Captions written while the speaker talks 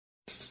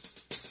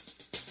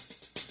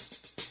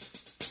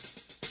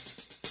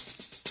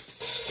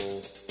Hi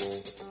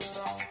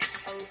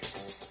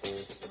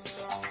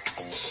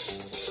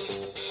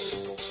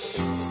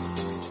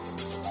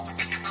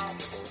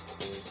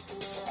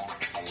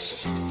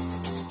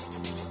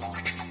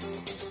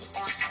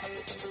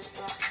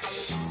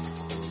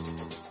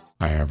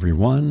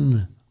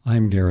everyone,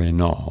 I'm Gary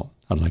Null.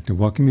 I'd like to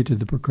welcome you to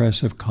the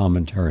Progressive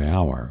Commentary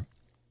Hour.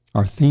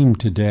 Our theme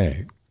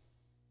today: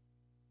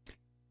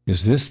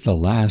 is this the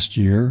last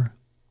year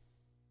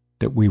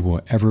that we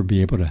will ever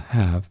be able to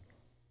have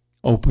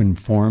open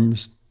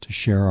forums to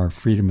share our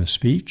freedom of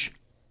speech?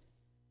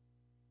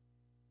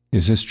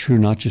 Is this true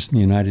not just in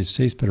the United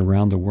States but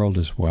around the world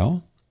as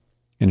well?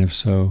 And if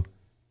so,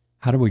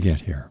 how do we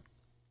get here?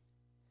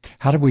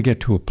 How do we get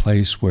to a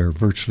place where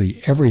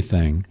virtually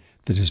everything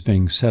that is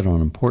being said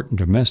on important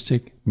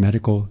domestic,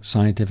 medical,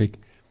 scientific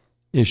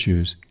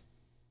issues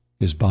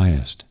is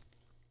biased,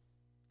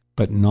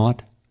 but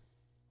not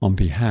on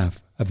behalf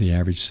of the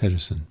average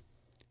citizen,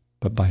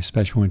 but by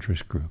special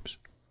interest groups?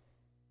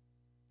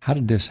 How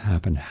did this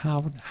happen?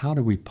 How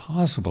do we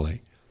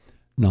possibly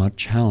not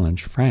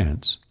challenge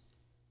France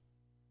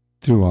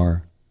through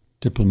our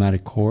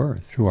diplomatic corps,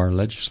 through our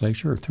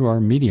legislature, or through our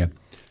media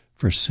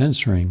for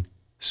censoring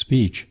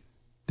speech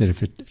that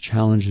if it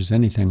challenges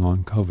anything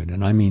on COVID,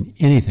 and I mean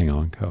anything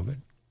on COVID,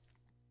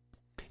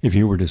 if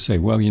you were to say,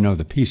 well, you know,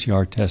 the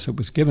PCR test that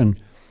was given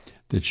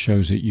that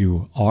shows that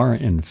you are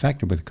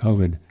infected with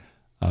COVID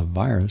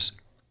virus,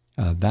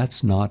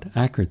 that's not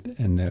accurate.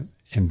 And the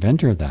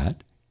inventor of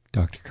that,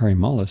 Dr. Kary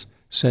Mullis,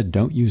 said,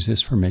 don't use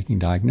this for making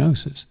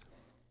diagnosis.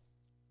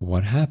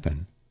 What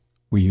happened?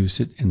 We used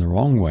it in the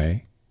wrong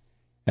way,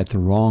 at the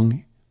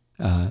wrong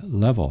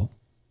level,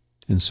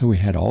 and so we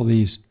had all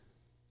these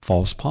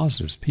false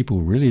positives, people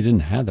who really didn't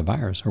have the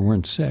virus or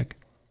weren't sick,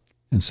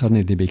 and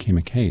suddenly they became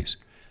a case.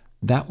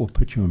 That will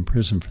put you in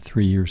prison for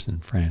 3 years in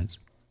France.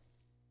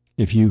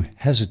 If you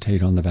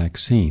hesitate on the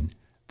vaccine,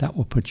 that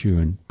will put you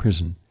in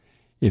prison.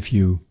 If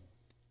you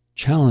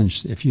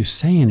challenge, if you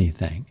say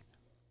anything,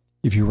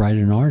 if you write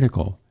an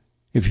article,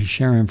 if you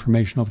share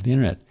information over the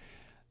internet,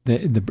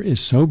 it's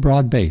so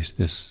broad-based,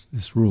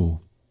 this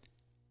rule,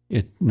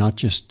 it not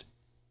just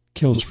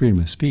kills freedom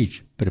of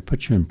speech, but it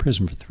puts you in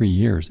prison for 3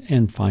 years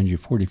and fines you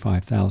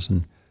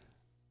 45,000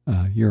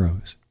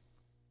 euros,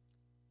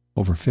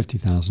 over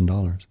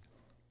 $50,000.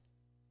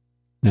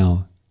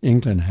 Now,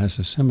 England has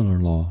a similar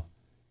law.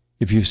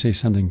 If you say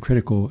something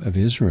critical of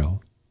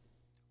Israel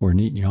or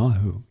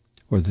Netanyahu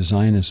or the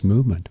Zionist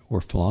movement or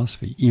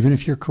philosophy, even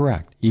if you're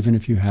correct, even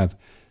if you have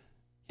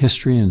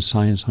history and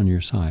science on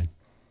your side,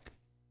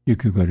 you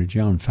could go to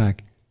jail. In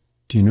fact,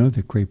 do you know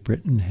that Great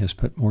Britain has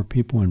put more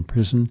people in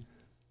prison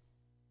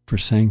for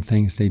saying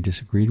things they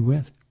disagreed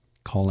with,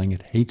 calling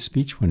it hate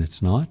speech when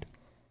it's not?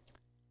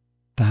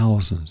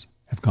 Thousands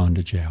have gone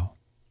to jail.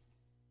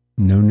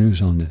 No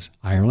news on this.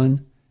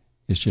 Ireland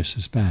is just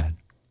as bad.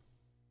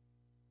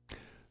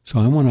 So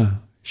I want to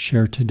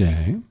share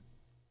today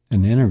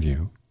an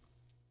interview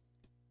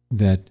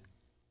that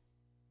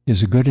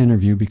is a good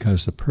interview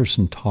because the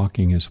person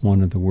talking is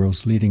one of the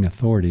world's leading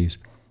authorities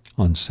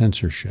on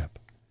censorship.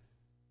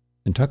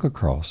 And Tucker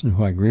Carlson,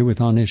 who I agree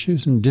with on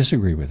issues and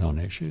disagree with on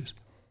issues,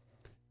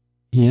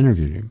 he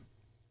interviewed him.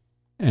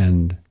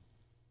 And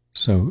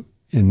so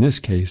in this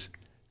case,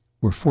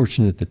 we're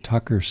fortunate that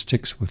Tucker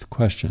sticks with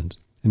questions.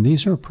 And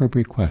these are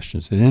appropriate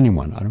questions that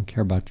anyone, I don't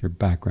care about your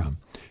background,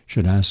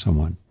 should ask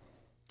someone.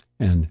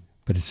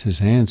 But it's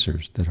his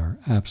answers that are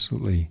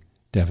absolutely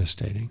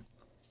devastating.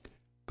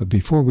 But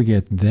before we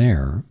get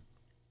there,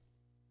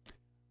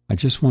 I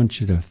just want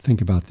you to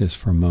think about this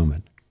for a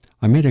moment.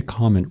 I made a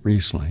comment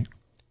recently,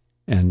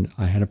 and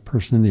I had a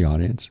person in the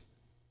audience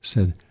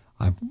said,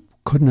 I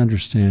couldn't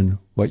understand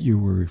what you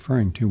were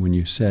referring to when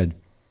you said,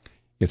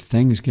 if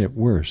things get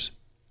worse,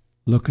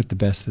 look at the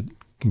best that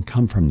can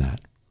come from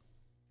that.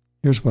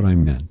 Here's what I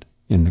meant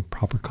in the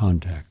proper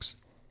context.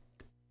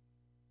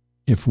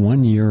 If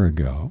 1 year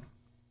ago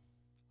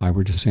I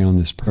were to say on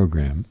this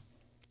program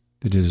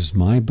that it is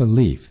my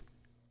belief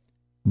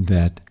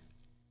that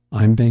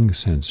I'm being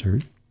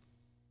censored,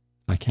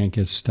 I can't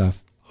get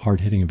stuff,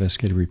 hard-hitting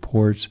investigative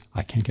reports,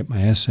 I can't get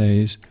my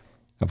essays,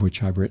 of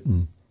which I've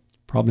written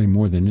probably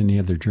more than any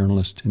other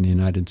journalist in the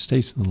United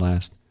States in the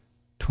last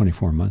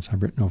 24 months.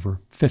 I've written over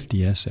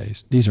 50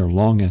 essays. These are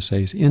long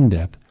essays,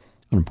 in-depth,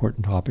 on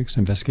important topics,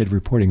 investigative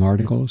reporting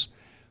articles,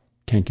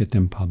 can't get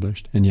them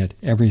published, and yet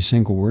every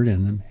single word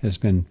in them has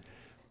been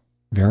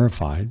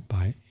verified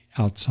by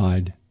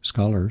outside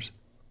scholars.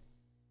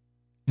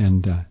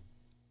 And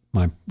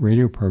my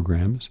radio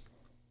programs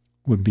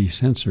would be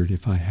censored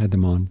if I had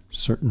them on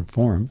certain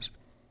forums.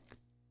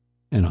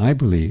 And I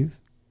believe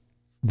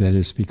that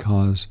it's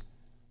because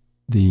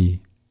the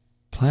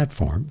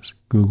platforms,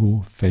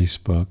 Google,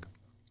 Facebook,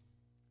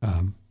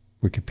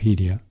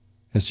 Wikipedia,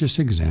 as just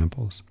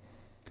examples,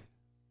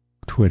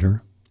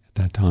 Twitter at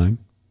that time,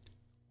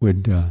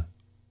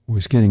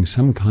 was getting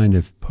some kind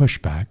of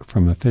pushback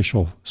from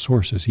official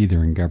sources,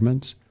 either in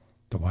governments,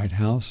 the White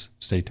House,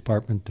 State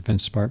Department,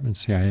 Defense Department,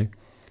 CIA,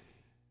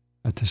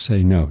 to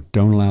say, no,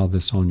 don't allow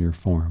this on your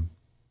forum.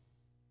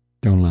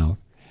 Don't allow it.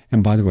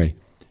 And by the way,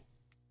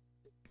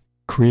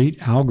 create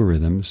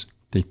algorithms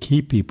that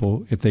keep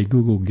people, if they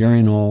Google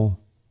Gary Null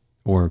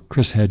or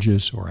Chris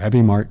Hedges or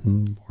Abby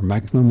Martin or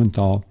Max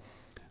Blumenthal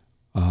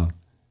on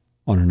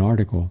an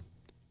article,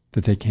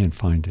 that they can't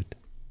find it.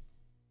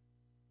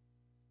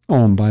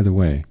 Oh, and by the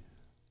way,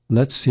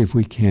 let's see if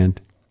we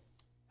can't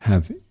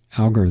have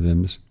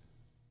algorithms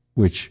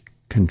which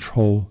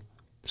control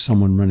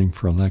someone running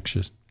for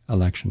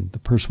election. The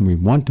person we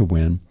want to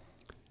win,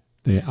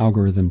 the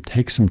algorithm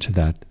takes them to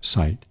that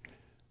site.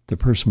 The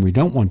person we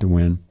don't want to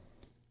win,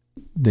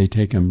 they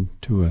take them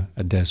to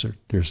a desert.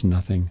 There's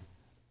nothing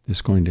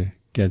that's going to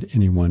get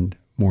anyone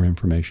more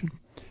information.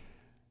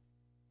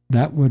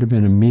 That would have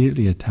been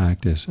immediately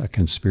attacked as a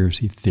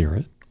conspiracy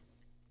theory,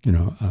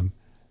 an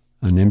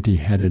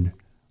empty-headed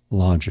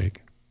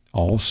logic,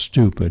 all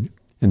stupid,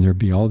 and there'd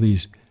be all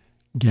these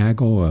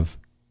gaggle of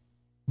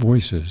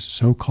voices,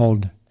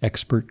 so-called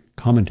expert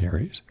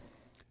commentaries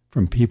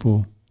from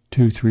people,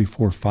 2, 3,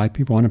 4, 5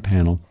 people on a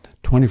panel,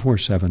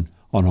 24/7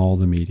 on all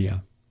the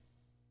media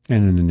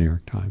and in the New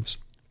York Times.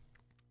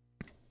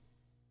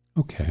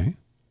 Okay.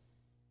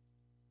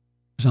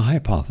 There's a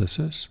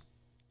hypothesis.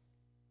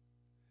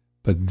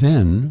 But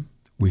then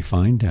we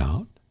find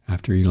out,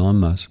 after Elon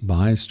Musk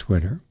buys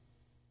Twitter,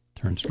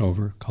 turns it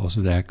over, calls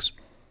it X,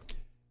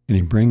 and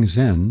he brings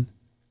in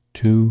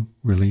 2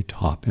 really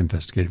top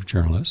investigative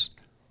journalists,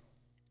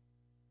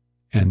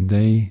 and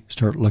they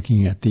start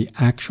looking at the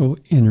actual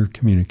inner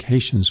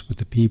communications with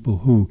the people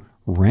who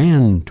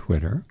ran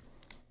Twitter.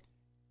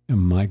 And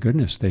my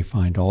goodness, they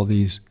find all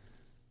these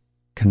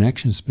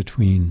connections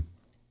between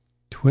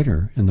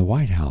Twitter and the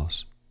White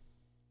House.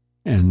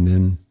 And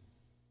then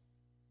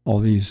all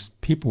these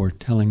people were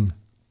telling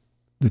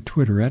the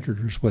Twitter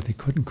editors what they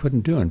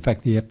couldn't do. In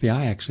fact, the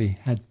FBI actually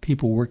had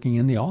people working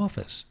in the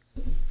office.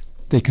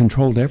 They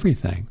controlled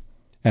everything,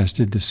 as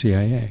did the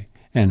CIA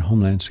and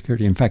Homeland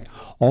Security. In fact,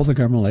 all the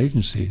governmental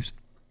agencies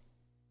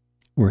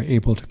were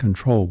able to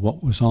control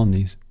what was on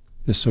this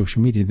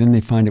social media. Then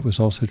they find it was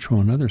also true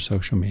on other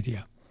social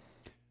media.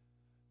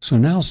 So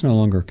now it's no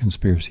longer a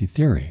conspiracy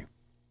theory.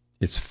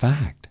 It's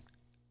fact.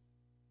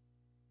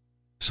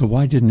 So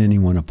why didn't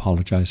anyone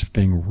apologize for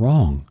being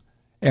wrong?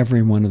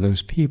 Every one of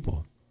those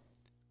people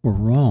were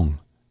wrong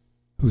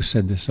who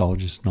said this is all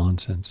just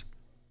nonsense.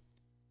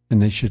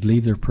 And they should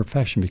leave their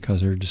profession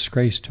because they're a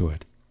disgrace to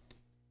it.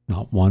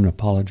 Not one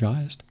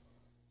apologized.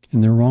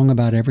 And they're wrong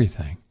about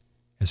everything,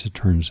 as it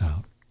turns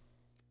out.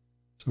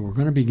 So we're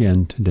going to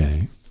begin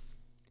today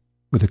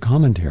with a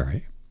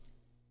commentary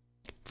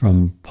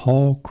from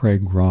Paul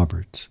Craig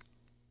Roberts.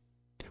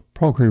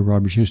 Paul Craig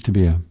Roberts used to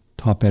be a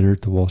top editor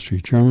at the Wall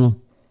Street Journal.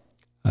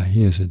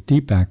 He has a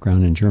deep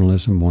background in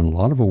journalism, won a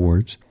lot of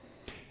awards,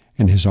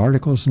 and his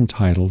article is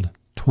entitled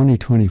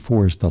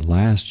 2024 is the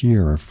last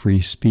year of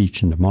free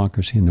speech and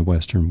democracy in the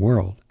Western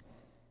world.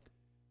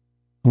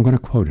 I'm going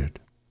to quote it.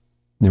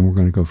 Then we're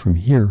going to go from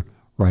here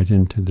right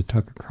into the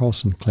Tucker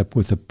Carlson clip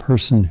with the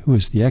person who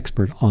is the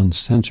expert on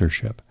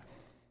censorship.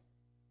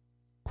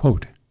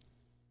 Quote,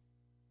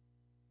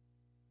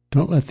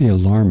 "Don't let the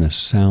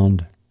alarmist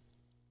sound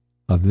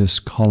of this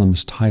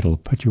column's title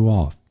put you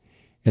off.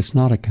 It's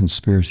not a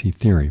conspiracy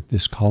theory.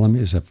 This column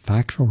is a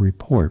factual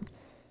report,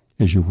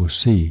 as you will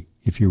see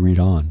if you read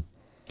on.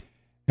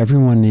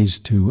 Everyone needs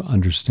to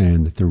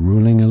understand that the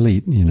ruling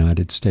elite in the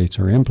United States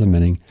are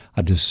implementing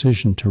a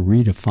decision to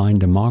redefine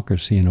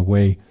democracy in a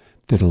way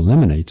that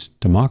eliminates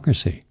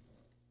democracy,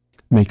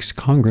 makes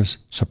Congress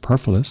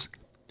superfluous,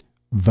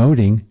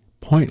 voting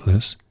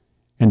pointless,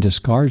 and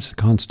discards the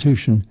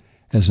Constitution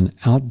as an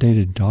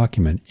outdated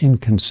document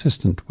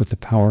inconsistent with the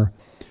power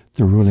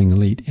the ruling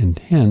elite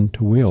intend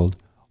to wield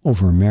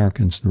over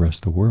Americans and the rest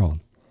of the world.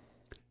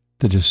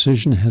 The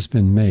decision has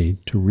been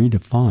made to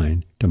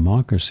redefine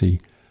democracy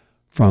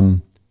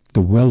from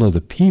the will of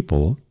the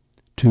people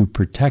to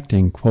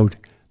protecting, quote,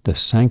 the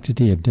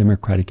sanctity of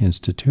democratic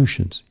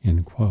institutions,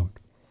 end quote.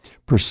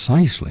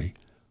 Precisely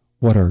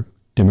what are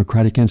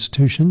democratic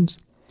institutions?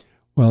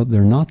 Well,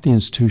 they're not the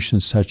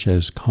institutions such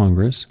as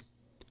Congress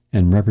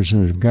and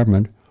representative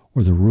government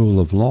or the rule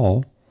of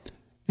law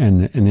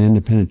and an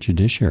independent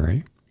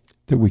judiciary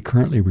that we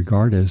currently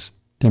regard as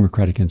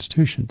democratic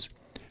institutions.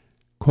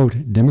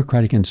 Quote,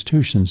 democratic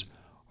institutions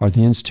are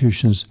the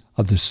institutions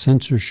of the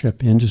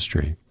censorship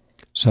industry,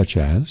 such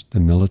as the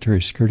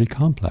military security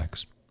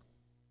complex,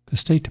 the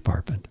State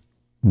Department,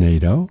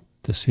 NATO,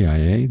 the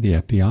CIA, the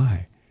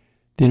FBI,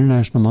 the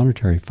International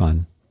Monetary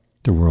Fund,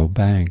 the World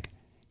Bank,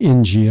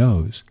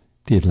 NGOs,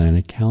 the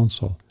Atlantic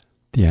Council,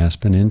 the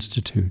Aspen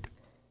Institute,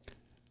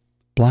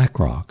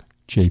 BlackRock,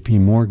 J.P.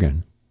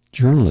 Morgan,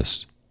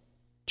 journalists,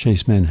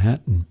 Chase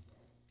Manhattan,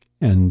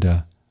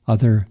 and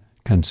other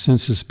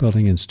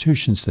consensus-building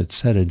institutions that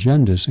set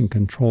agendas and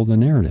control the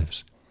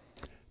narratives.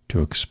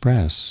 To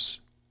express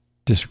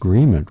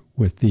disagreement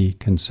with the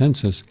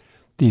consensus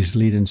these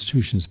lead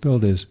institutions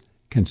build is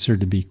considered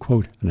to be,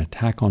 quote, an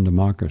attack on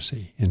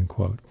democracy, end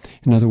quote.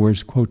 In other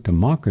words, quote,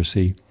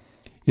 democracy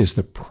is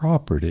the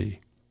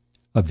property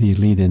of the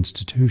elite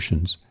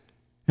institutions,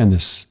 and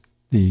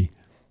the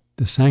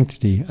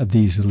sanctity of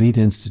these elite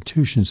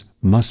institutions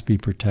must be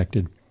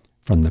protected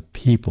from the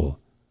people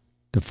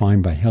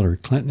defined by Hillary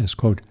Clinton as,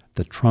 quote,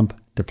 the Trump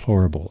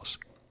deplorables.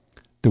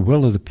 The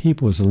will of the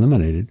people is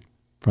eliminated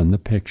from the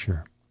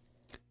picture.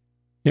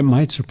 It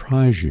might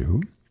surprise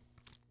you,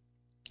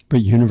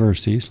 but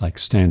universities like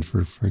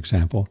Stanford, for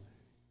example,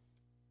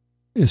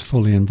 is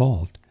fully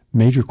involved.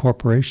 Major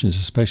corporations,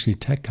 especially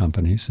tech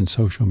companies and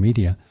social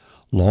media,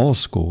 law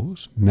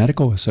schools,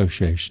 medical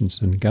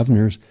associations, and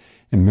governors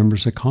and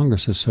members of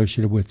Congress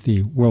associated with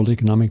the World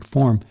Economic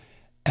Forum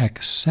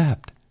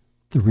accept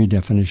the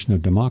redefinition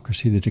of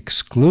democracy that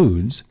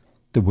excludes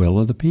the will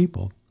of the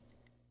people.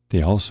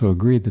 They also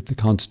agree that the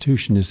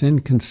Constitution is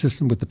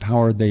inconsistent with the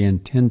power they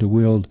intend to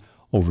wield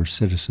over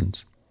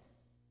citizens.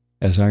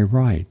 As I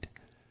write,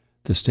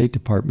 the State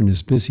Department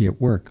is busy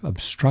at work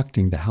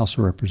obstructing the House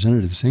of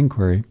Representatives'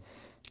 inquiry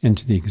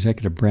into the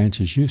executive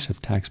branch's use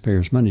of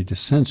taxpayers' money to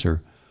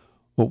censor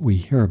what we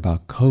hear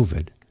about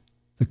COVID,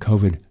 the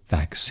COVID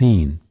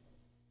vaccine,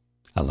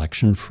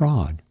 election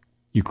fraud,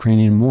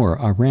 Ukrainian war,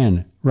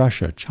 Iran,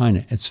 Russia,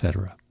 China,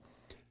 etc.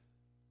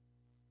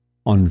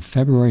 On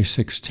February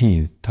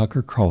 16th,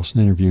 Tucker Carlson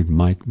interviewed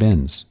Mike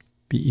Benz,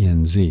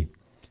 B-E-N-Z,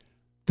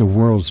 the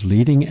world's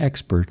leading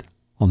expert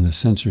on the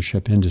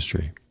censorship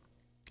industry.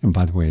 And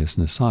by the way, as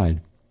an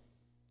aside,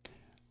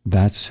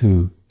 that's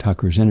who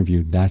Tucker's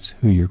interviewed. That's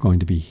who you're going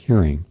to be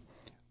hearing,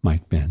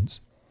 Mike Benz.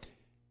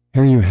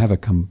 Here you have a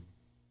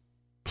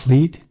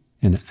complete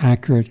and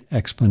accurate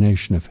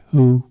explanation of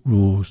who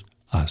rules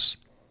us.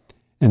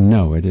 And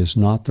no, it is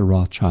not the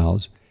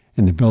Rothschilds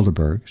and the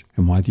Bilderbergs,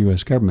 and why the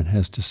U.S. government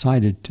has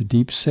decided to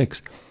deep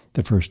six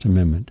the First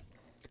Amendment.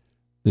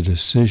 The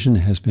decision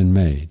has been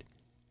made,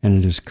 and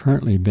it is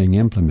currently being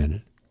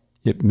implemented.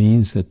 It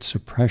means that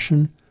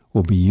suppression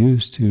will be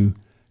used to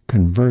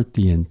convert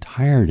the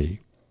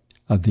entirety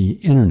of the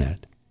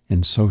internet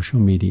and social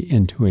media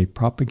into a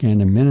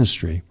propaganda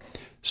ministry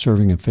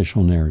serving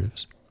official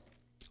narratives.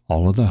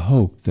 All of the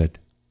hope that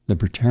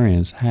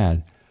libertarians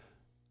had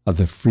of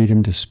the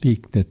freedom to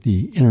speak that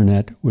the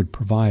internet would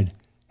provide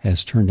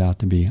has turned out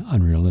to be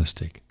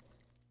unrealistic.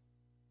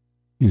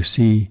 You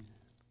see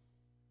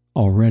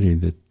already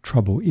the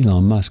trouble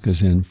Elon Musk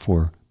is in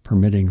for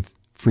permitting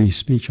free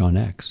speech on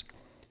X.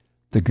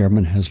 The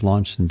government has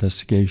launched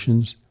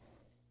investigations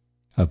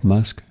of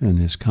Musk and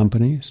his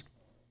companies,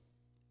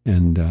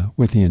 and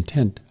with the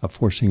intent of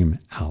forcing him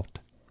out.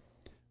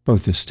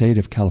 Both the state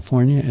of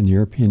California and the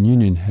European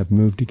Union have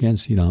moved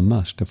against Elon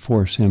Musk to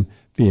force him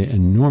via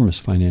enormous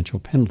financial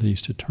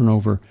penalties to turn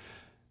over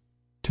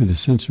to the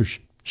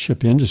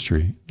censorship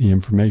industry the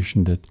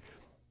information that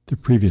the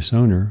previous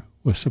owner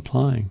was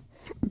supplying.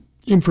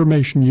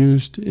 Information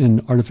used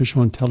in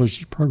artificial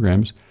intelligence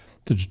programs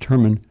to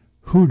determine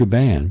who to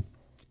ban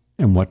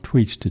and what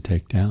tweets to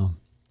take down.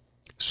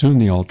 Soon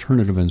the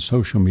alternative in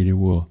social media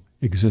will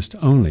exist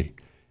only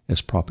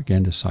as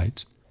propaganda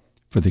sites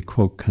for the,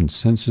 quote,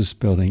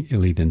 consensus-building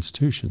elite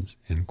institutions,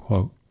 end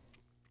quote.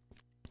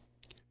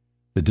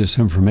 The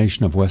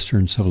disinformation of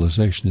Western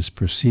civilization is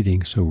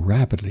proceeding so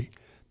rapidly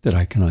that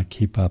I cannot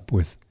keep up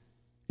with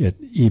it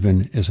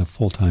even as a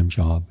full-time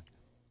job.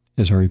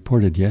 As I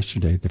reported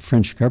yesterday, the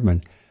French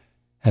government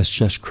has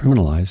just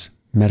criminalized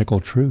medical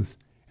truth,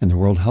 and the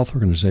World Health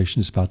Organization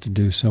is about to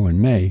do so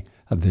in May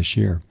of this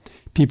year.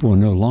 People will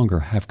no longer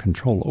have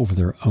control over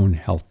their own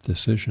health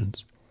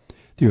decisions.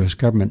 The U.S.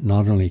 government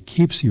not only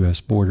keeps the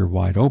U.S. border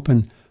wide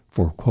open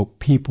for, quote,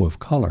 people of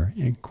color,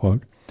 end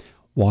quote,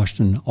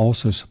 Washington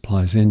also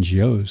supplies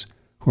NGOs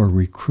who are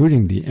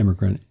recruiting the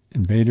immigrant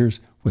invaders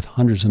with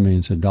hundreds of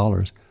millions of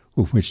dollars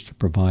with which to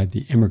provide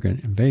the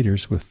immigrant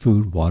invaders with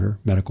food, water,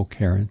 medical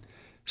care, and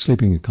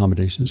sleeping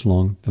accommodations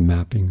along the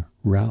mapping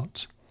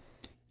routes.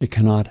 It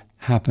cannot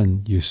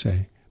happen, you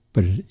say,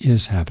 but it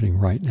is happening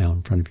right now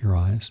in front of your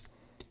eyes.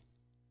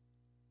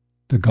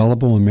 The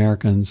gullible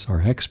Americans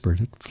are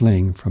expert at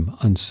fleeing from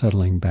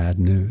unsettling bad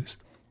news.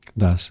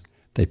 Thus,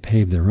 they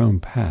pave their own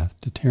path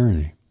to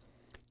tyranny.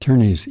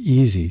 Tyranny is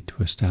easy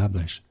to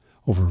establish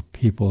over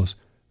peoples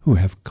who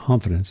have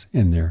confidence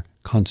in their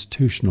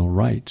constitutional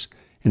rights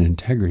and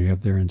integrity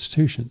of their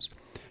institutions.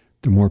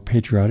 The more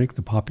patriotic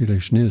the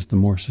population is, the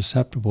more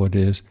susceptible it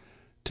is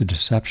to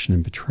deception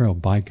and betrayal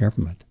by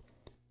government.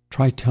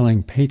 Try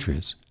telling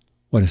patriots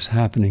what is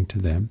happening to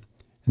them,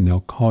 and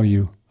they'll call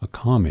you a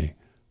commie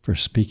for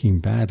speaking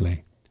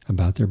badly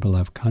about their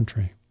beloved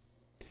country.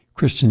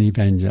 Christian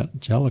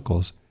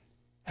evangelicals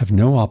have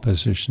no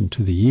opposition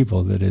to the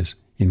evil that is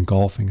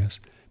engulfing us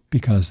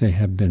because they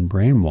have been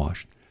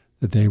brainwashed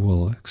that they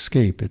will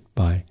escape it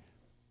by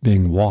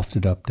being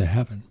wafted up to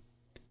heaven.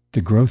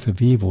 The growth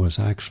of evil is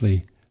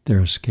actually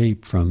their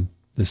escape from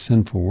the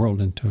sinful world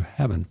into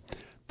heaven.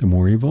 The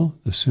more evil,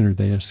 the sooner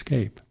they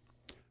escape.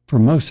 For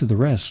most of the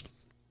rest,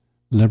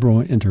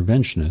 liberal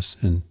interventionists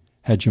and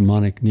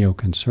hegemonic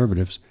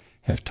neoconservatives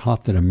have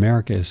taught that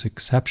America is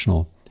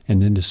exceptional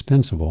and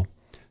indispensable,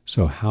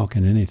 so how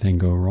can anything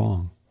go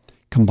wrong?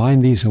 Combine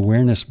these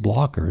awareness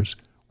blockers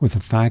with the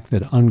fact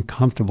that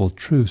uncomfortable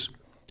truths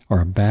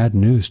are a bad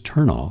news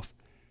turnoff,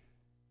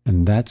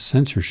 and that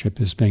censorship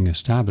is being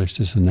established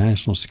as a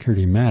national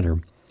security matter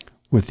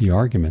with the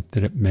argument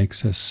that it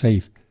makes us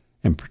safe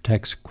and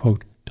protects,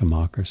 quote,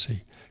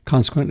 democracy.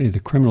 Consequently, the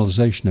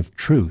criminalization of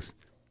truth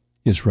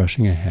is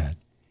rushing ahead.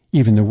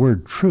 Even the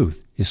word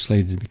truth is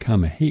slated to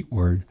become a hate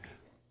word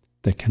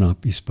that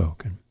cannot be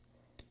spoken.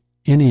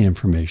 Any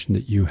information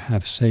that you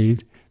have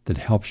saved that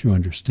helps you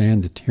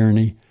understand the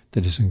tyranny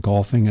that is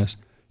engulfing us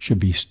should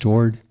be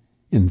stored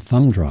in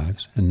thumb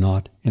drives and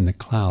not in the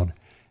cloud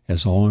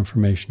as all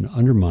information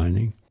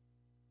undermining.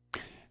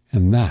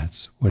 And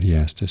that's what he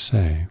has to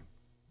say.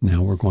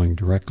 Now we're going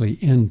directly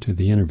into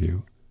the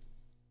interview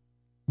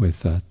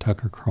with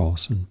Tucker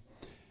Carlson.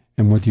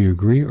 And whether you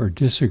agree or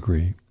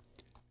disagree,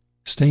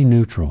 stay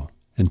neutral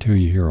until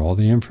you hear all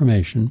the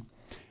information,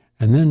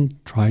 and then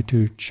try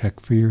to check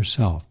for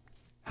yourself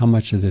how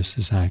much of this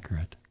is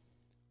accurate,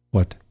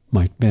 what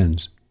Mike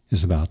Benz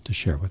is about to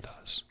share with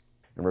us.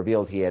 And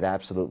revealed he had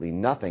absolutely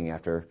nothing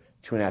after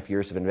 2.5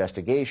 years of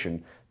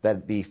investigation,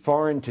 that the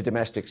foreign to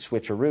domestic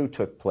switcheroo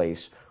took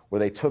place, where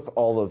they took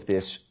all of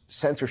this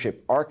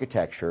censorship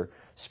architecture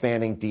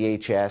spanning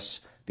DHS,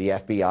 the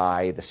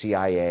FBI, the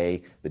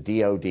CIA, the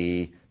DOD,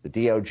 the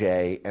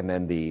DOJ, and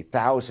then the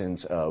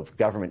thousands of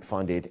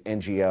government-funded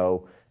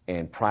NGO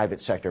and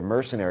private sector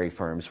mercenary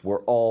firms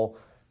were all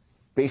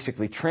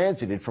basically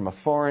transited from a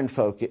foreign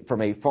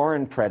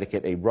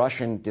predicate, a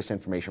Russian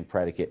disinformation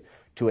predicate,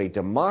 to a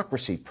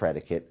democracy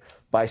predicate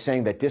by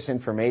saying that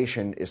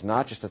disinformation is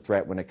not just a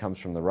threat when it comes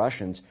from the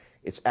Russians,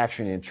 it's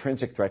actually an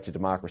intrinsic threat to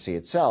democracy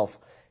itself.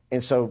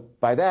 And so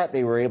by that,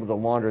 they were able to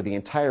launder the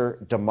entire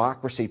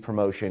democracy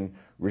promotion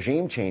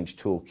regime change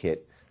toolkit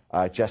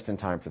just in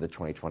time for the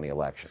 2020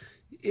 election.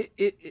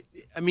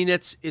 I mean,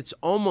 it's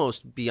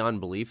almost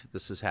beyond belief that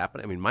this has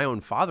happened. I mean, my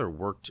own father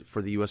worked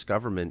for the U.S.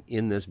 government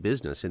in this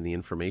business, in the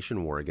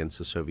information war against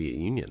the Soviet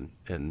Union,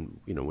 and,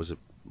 you know, was a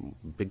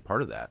big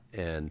part of that.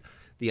 And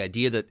the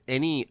idea that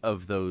any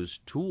of those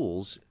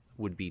tools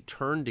would be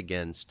turned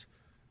against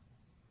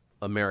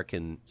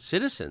American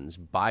citizens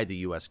by the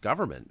U.S.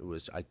 government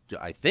was,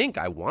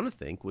 I want to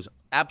think, was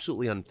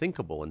absolutely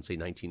unthinkable in, say,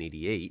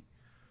 1988.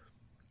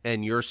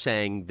 And you're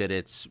saying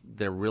that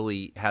there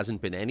really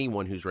hasn't been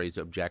anyone who's raised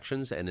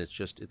objections, and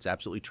it's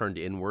absolutely turned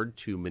inward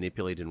to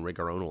manipulate and rig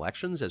our own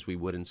elections as we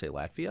would in, say,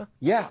 Latvia?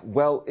 Yeah,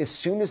 well, as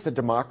soon as the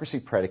democracy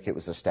predicate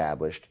was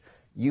established,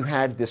 you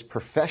had this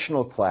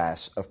professional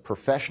class of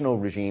professional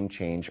regime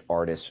change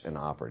artists and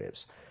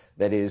operatives.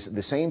 That is,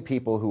 the same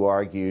people who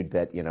argued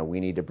that, you know,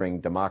 we need to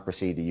bring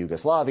democracy to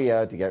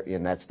Yugoslavia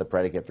and that's the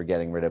predicate for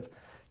getting rid of,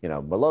 you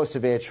know,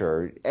 Milosevic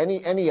or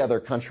any other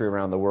country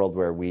around the world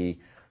where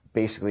we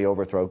basically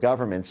overthrow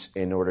governments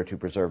in order to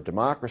preserve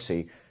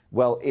democracy.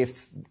 Well,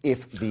 if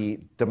the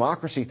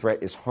democracy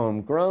threat is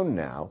homegrown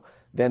now,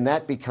 then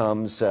that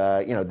becomes,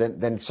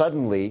 then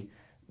suddenly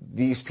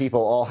these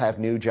people all have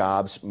new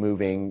jobs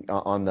moving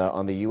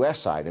on the U.S.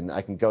 side, and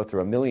I can go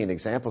through a million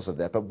examples of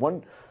that. But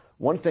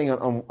one thing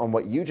on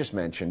what you just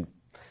mentioned,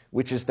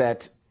 which is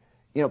that,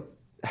 you know,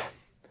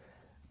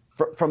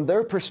 from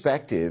their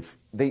perspective,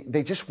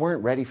 they just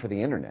weren't ready for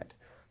the internet.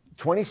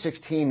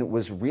 2016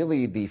 was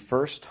really the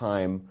first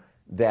time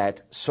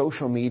that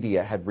social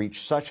media had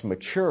reached such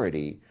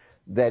maturity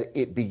that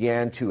it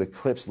began to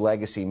eclipse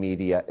legacy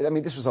media. I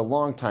mean, this was a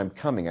long time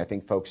coming. I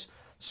think folks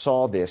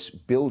saw this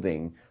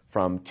building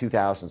from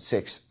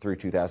 2006 through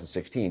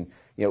 2016.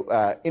 You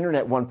know,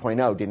 Internet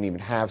 1.0 didn't even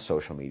have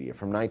social media.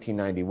 From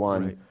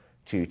 1991 right.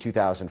 to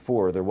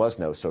 2004, there was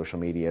no social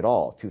media at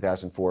all.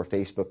 2004,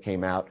 Facebook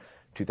came out.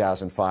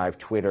 2005,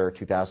 Twitter.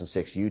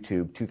 2006,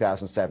 YouTube.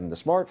 2007, the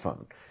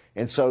smartphone.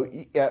 And so,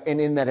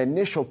 and in that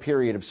initial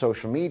period of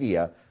social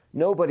media,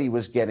 nobody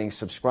was getting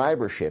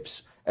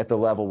subscriberships at the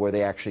level where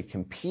they actually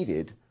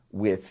competed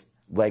with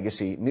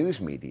legacy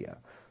news media.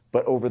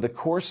 But over the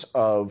course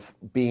of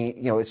being,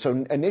 you know,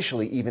 so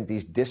initially even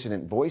these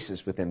dissident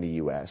voices within the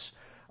U.S.,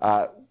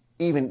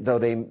 even though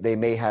they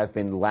may have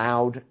been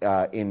loud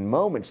in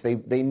moments,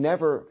 they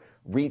never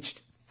reached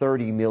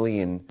 30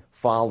 million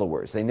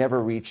followers. They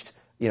never reached,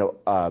 you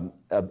know,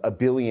 a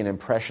billion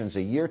impressions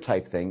a year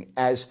type thing.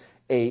 As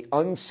a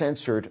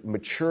uncensored,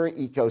 mature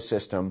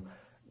ecosystem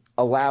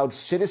allowed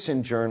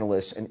citizen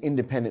journalists and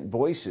independent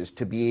voices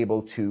to be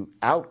able to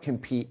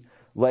outcompete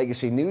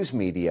legacy news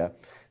media.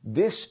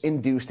 This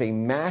induced a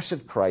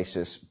massive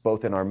crisis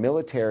both in our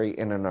military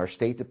and in our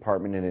State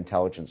Department and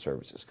intelligence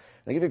services.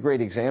 And I'll give you a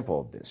great example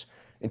of this.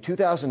 In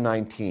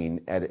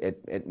 2019, at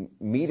a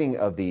meeting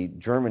of the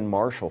German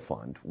Marshall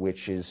Fund,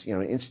 which is, you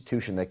know, an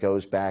institution that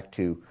goes back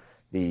to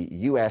the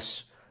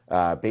U.S.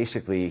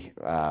 Basically,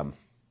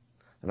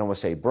 I don't want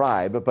to say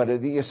bribe, but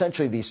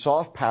essentially the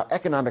soft power,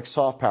 economic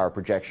soft power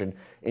projection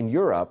in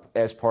Europe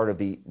as part of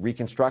the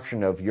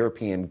reconstruction of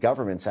European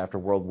governments after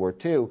World War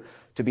II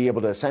to be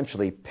able to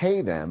essentially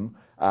pay them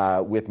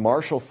with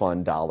Marshall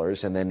Fund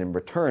dollars, and then in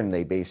return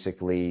they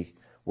basically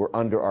were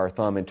under our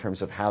thumb in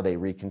terms of how they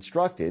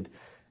reconstructed.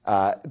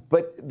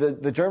 But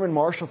the German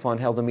Marshall Fund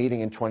held a meeting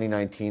in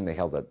 2019. They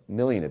held 1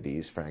 million of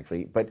these,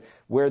 frankly, but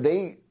where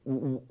a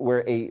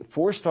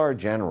 4-star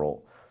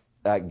general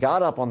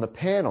got up on the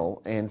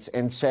panel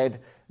and said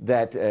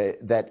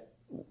that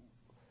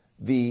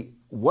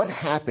what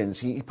happens.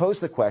 He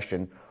posed the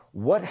question: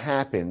 what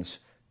happens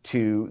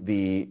to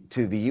the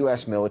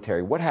U.S.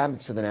 military, what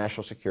happens to the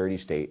national security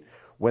state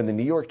when the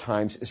New York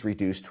Times is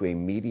reduced to a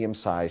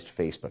medium-sized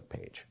Facebook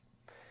page.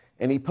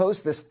 And he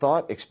posed this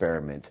thought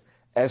experiment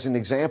as an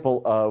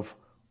example of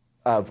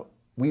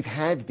we've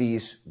had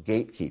these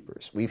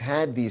gatekeepers, we've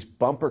had these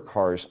bumper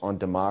cars on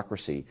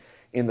democracy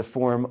in the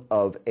form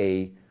of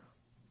a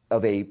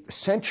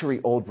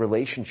century-old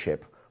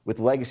relationship with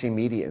legacy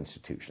media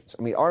institutions.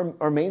 I mean,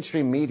 our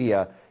mainstream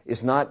media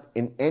is not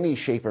in any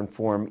shape or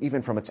form,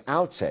 even from its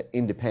outset,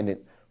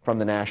 independent from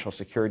the national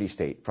security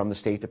state, from the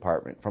State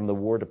Department, from the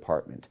War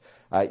Department.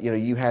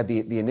 You had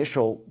the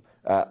initial,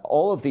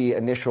 all of the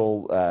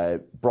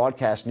initial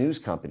broadcast news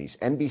companies,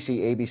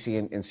 NBC, ABC,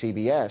 and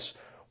CBS,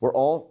 were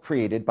all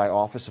created by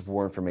Office of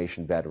War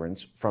Information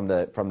veterans from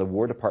the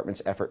War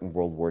Department's effort in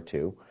World War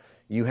II.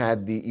 You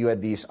had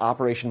these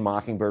Operation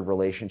Mockingbird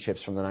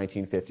relationships from the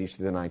 1950s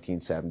to the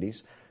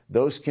 1970s.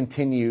 Those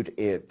continued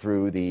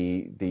through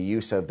the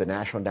use of the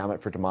National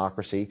Endowment for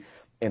Democracy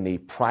and the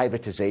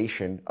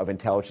privatization of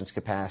intelligence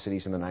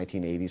capacities in the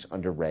 1980s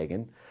under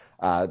Reagan.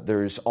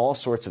 There's all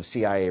sorts of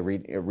CIA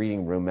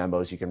reading room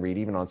memos you can read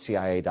even on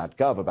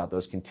CIA.gov about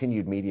those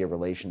continued media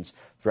relations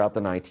throughout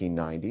the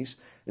 1990s.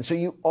 And so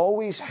you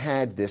always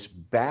had this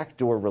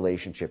backdoor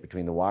relationship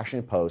between the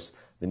Washington Post,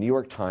 the New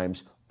York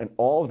Times, and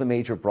all of the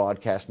major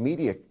broadcast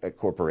media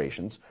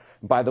corporations.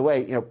 And by the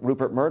way,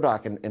 Rupert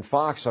Murdoch and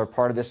Fox are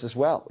part of this as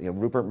well.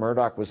 Rupert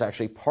Murdoch was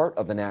actually part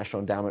of the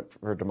National Endowment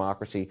for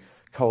Democracy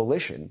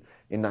coalition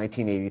in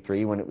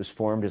 1983 when it was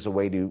formed as a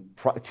way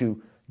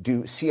to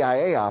do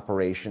CIA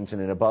operations in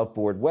an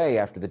above-board way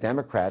after the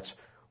Democrats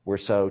were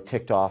so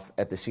ticked off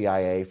at the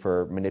CIA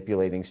for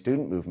manipulating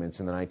student movements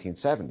in the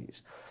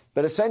 1970s.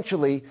 But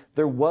essentially,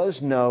 there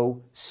was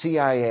no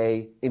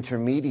CIA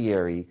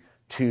intermediary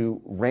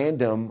to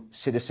random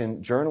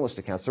citizen journalist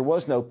accounts. There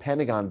was no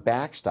Pentagon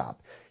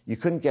backstop. You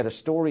couldn't get a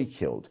story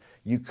killed.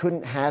 You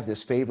couldn't have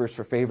this favors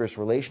for favors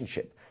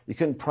relationship. You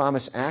couldn't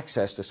promise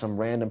access to some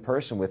random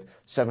person with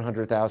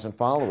 700,000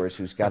 followers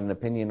who's got an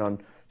opinion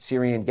on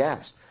Syrian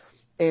gas.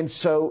 And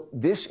so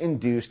this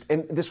induced,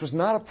 and this was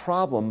not a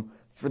problem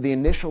for the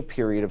initial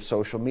period of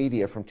social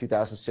media from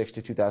 2006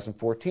 to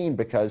 2014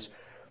 because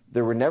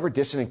there were never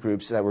dissident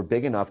groups that were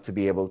big enough to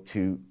be able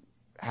to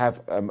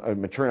have a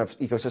mature enough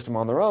ecosystem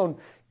on their own,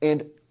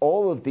 and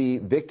all of the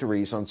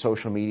victories on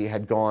social media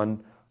had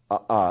gone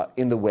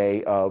in the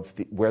way of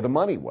where the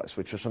money was,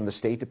 which was from the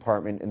State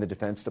Department and the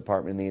Defense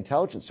Department and the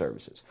intelligence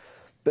services.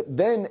 But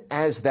then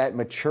as that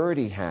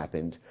maturity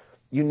happened,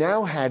 you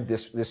now had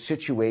this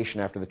situation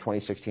after the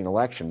 2016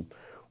 election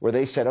where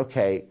they said,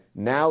 okay,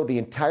 now the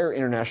entire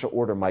international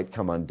order might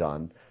come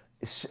undone.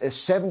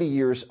 70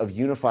 years of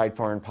unified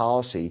foreign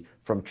policy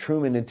from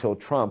Truman until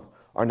Trump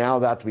are now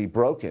about to be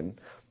broken.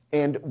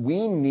 And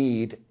we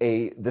need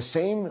the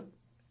same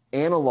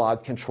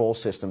analog control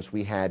systems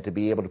we had to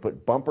be able to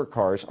put bumper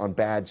cars on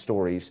bad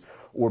stories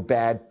or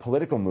bad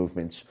political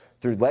movements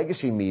through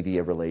legacy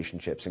media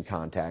relationships and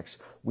contacts.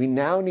 We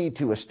now need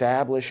to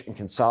establish and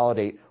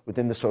consolidate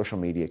within the social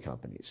media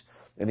companies.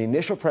 And the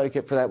initial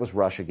predicate for that was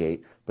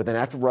Russiagate. But then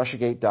after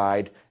Russiagate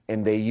died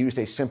and they used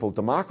a simple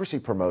democracy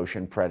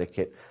promotion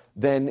predicate,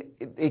 then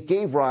it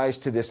gave rise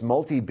to this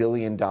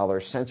multi-billion-dollar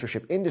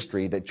censorship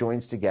industry that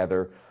joins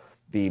together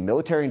the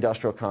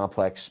military-industrial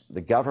complex,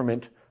 the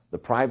government, the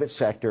private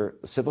sector,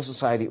 the civil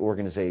society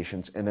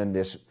organizations, and then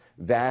this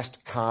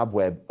vast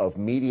cobweb of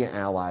media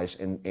allies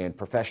and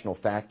professional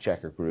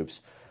fact-checker groups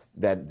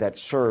that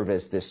serve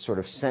as this sort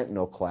of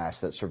sentinel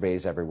class that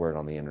surveys every word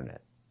on the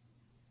internet.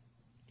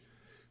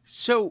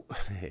 So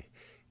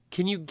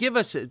can you give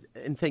us,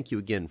 and thank you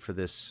again for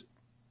this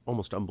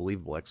almost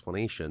unbelievable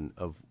explanation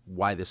of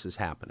why this is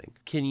happening.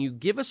 Can you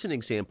give us an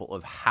example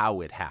of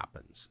how it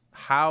happens?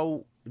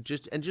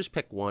 Just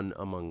pick one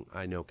among,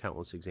 I know,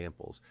 countless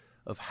examples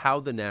of how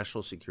the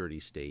national security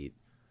state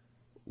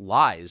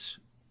lies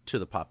to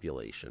the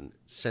population,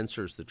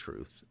 censors the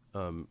truth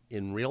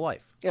in real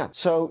life. Yeah.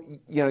 So,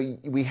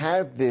 we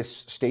have this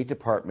State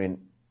Department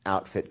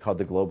outfit called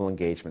the Global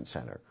Engagement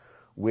Center,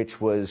 which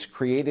was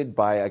created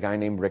by a guy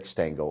named Rick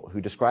Stengel,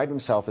 who described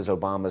himself as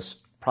Obama's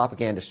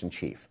propagandist in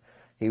chief.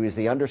 He was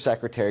the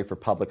Undersecretary for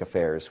Public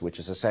Affairs, which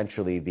is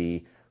essentially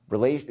the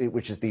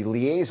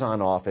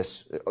liaison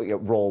office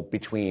role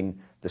between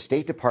the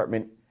State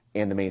Department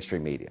and the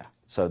mainstream media.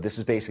 So this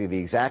is basically the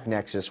exact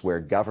nexus where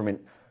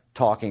government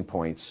talking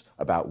points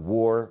about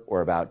war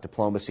or about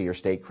diplomacy or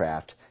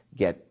statecraft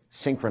get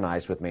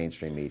synchronized with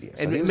mainstream media.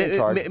 So he was in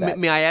charge of that.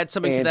 May I add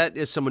something to that?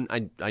 As someone,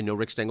 I know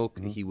Rick Stengel,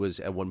 he was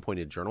at one point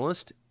a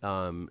journalist,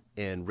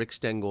 and Rick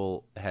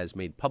Stengel has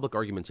made public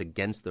arguments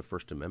against the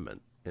First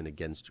Amendment and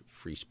against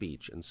free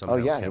speach. And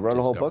he wrote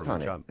a whole book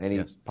on it. And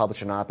he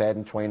published an op-ed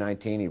in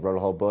 2019. He wrote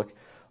a whole book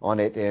on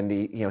it, and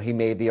he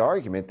made the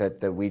argument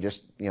that we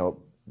just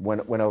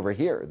went over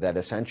here, that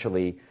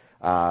essentially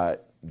the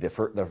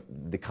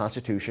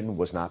Constitution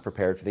was not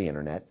prepared for the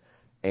internet,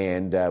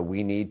 and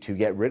we need to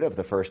get rid of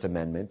the First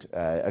Amendment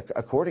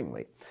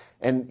accordingly.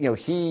 And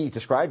he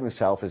described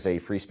himself as a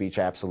free speech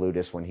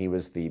absolutist when he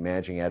was the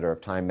managing editor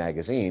of Time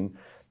magazine,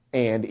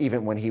 And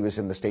even when he was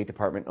in the State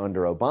Department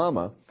under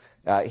Obama,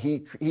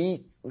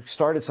 he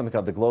started something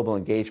called the Global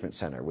Engagement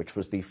Center, which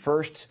was the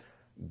first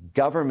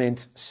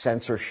government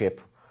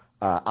censorship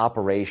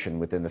operation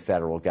within the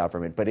federal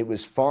government, but it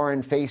was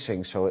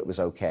foreign-facing, so it was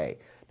okay.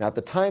 Now, at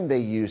the time, they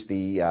used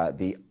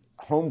the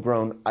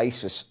homegrown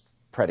ISIS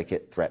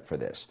predicate threat for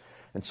this.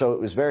 And so it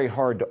was very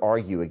hard to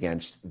argue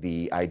against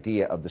the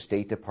idea of the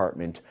State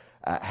Department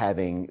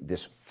having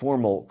this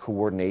formal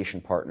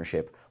coordination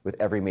partnership with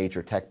every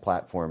major tech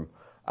platform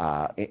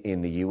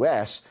in the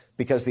U.S.,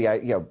 because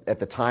at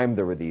the time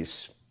there were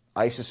these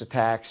ISIS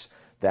attacks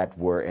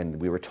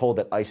and we were told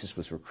that ISIS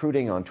was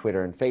recruiting on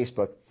Twitter and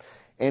Facebook.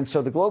 And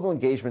so the Global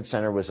Engagement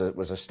Center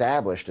was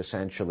established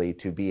essentially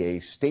to be a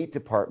State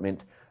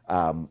Department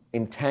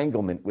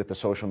entanglement with the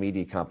social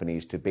media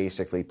companies to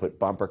basically put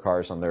bumper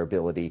cars on their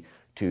ability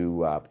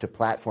to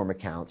platform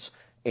accounts.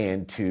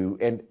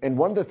 And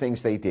one of the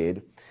things they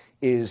did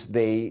is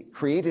they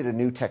created a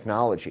new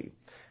technology,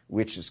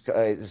 which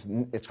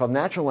it's called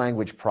natural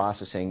language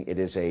processing. It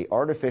is a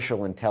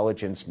artificial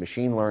intelligence,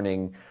 machine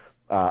learning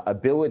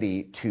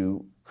ability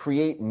to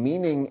create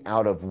meaning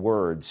out of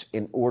words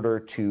in order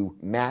to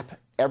map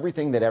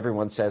everything that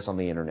everyone says on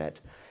the internet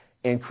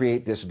and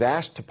create this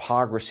vast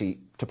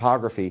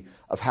topography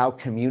of how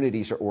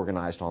communities are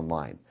organized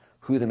online,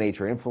 who the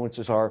major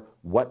influencers are,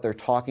 what they're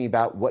talking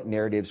about, what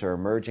narratives are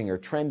emerging or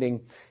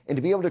trending, and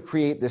to be able to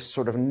create this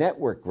sort of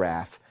network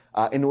graph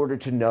in order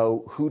to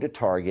know who to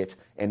target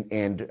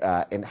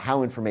and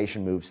how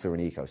information moves through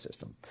an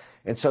ecosystem.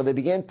 And so they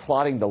began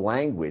plotting the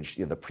language,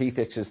 the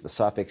prefixes, the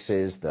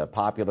suffixes, the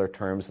popular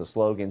terms, the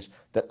slogans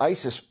that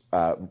ISIS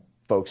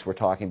folks were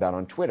talking about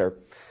on Twitter.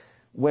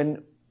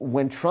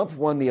 When Trump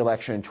won the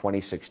election in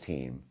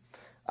 2016,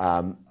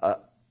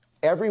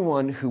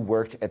 everyone who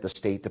worked at the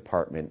State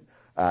Department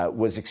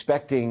was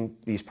expecting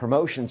these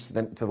promotions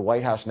to the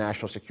White House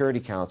National Security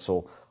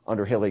Council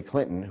under Hillary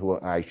Clinton, who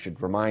I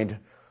should remind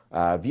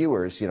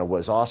viewers,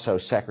 was also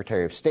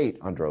Secretary of State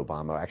under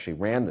Obama, actually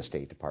ran the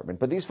State Department.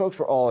 But these folks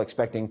were all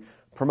expecting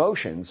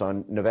promotions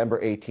on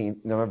November 8th,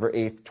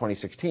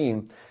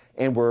 2016,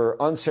 and were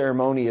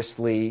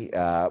unceremoniously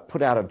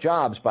put out of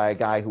jobs by a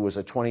guy who was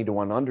a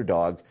 20-to-1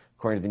 underdog,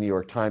 according to the New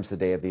York Times, the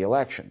day of the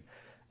election.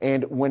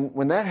 And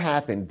when that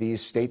happened,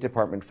 these State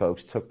Department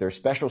folks took their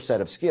special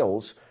set of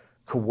skills,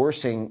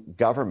 coercing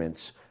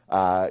governments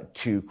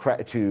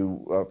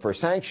for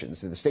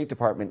sanctions. The State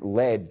Department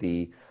led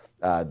the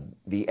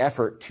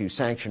effort to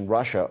sanction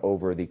Russia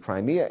over the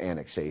Crimea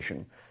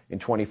annexation in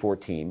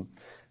 2014.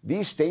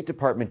 These State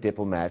Department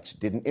diplomats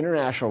did an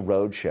international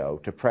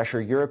roadshow to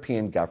pressure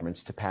European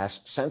governments to pass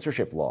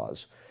censorship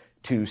laws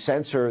to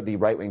censor the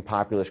right-wing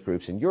populist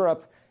groups in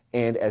Europe,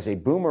 and as a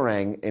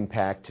boomerang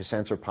impact to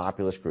censor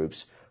populist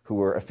groups who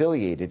were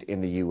affiliated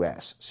in the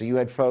U.S. So you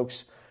had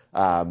folks,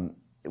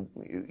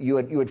 you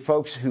had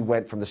folks who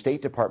went from the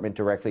State Department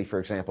directly, for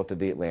example, to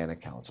the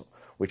Atlantic Council,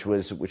 which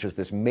was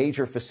this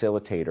major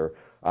facilitator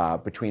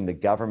between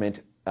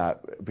government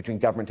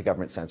to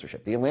government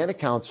censorship. The Atlantic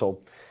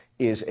Council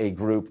is a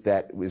group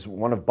that was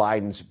one of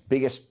Biden's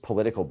biggest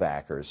political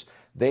backers.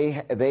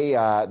 They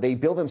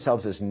bill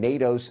themselves as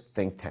NATO's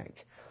think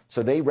tank.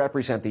 So they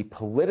represent the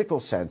political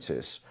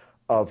census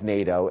of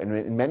NATO, and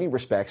in many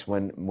respects,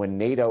 when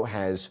NATO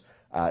has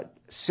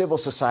civil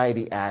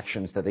society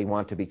actions that they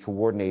want to be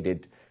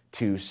coordinated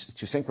to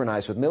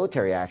synchronize with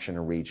military action in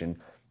a region,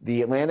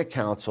 the Atlantic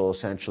Council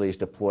essentially is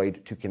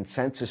deployed to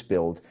consensus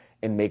build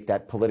and make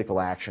that political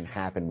action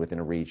happen within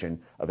a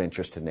region of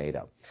interest to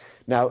NATO.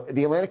 Now,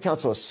 the Atlantic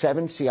Council has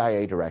 7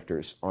 CIA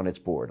directors on its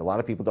board. A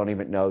lot of people don't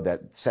even know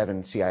that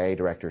 7 CIA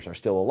directors are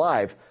still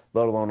alive,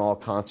 let alone all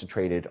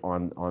concentrated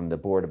on the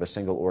board of a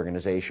single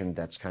organization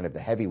that's kind of the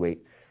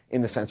heavyweight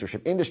in the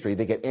censorship industry.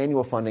 They get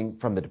annual funding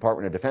from the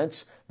Department of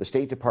Defense, the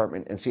State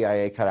Department, and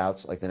CIA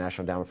cutouts like the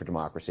National Endowment for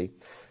Democracy.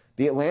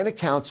 The Atlantic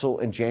Council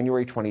in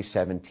January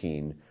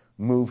 2017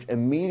 moved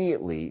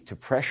immediately to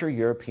pressure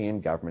European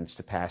governments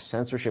to pass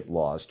censorship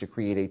laws to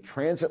create a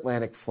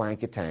transatlantic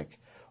flank tank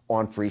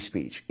on free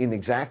speech in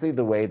exactly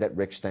the way that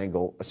Rick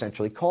Stengel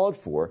essentially called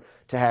for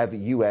to have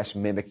U.S.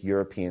 mimic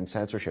European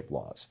censorship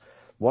laws.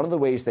 One of the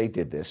ways they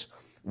did this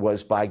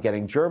was by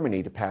getting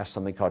Germany to pass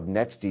something called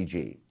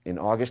NetzDG in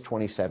August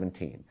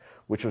 2017,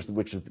 which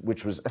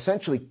was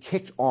essentially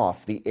kicked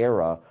off the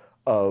era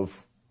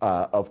of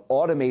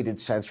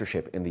automated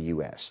censorship in the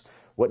U.S.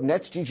 What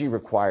NetzDG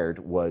required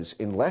was,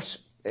 unless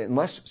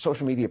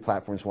social media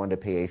platforms wanted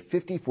to pay a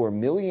 $54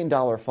 million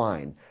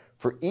fine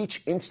for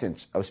each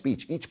instance of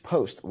speech, each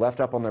post left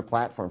up on their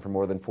platform for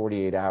more than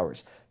 48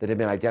 hours that had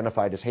been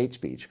identified as hate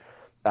speech,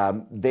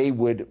 they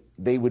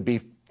would be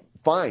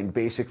fined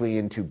basically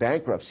into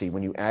bankruptcy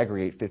when you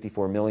aggregate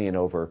 54 million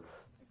over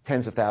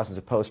tens of thousands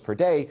of posts per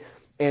day.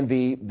 And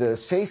the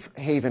safe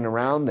haven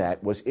around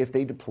that was if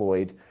they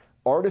deployed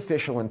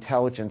artificial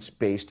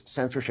intelligence-based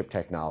censorship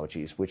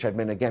technologies, which had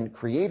been, again,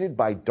 created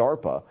by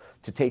DARPA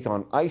to take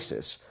on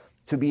ISIS,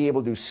 to be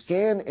able to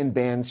scan and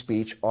ban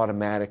speech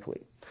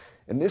automatically.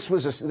 And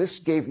this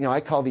gave, I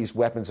call these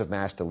weapons of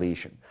mass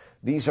deletion.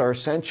 These are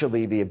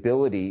essentially the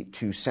ability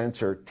to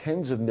censor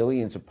tens of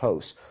millions of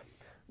posts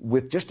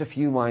with just a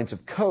few lines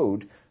of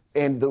code.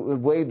 And the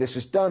way this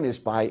is done is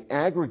by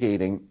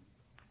aggregating.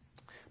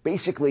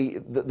 Basically,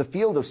 the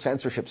field of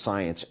censorship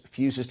science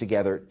fuses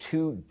together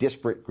two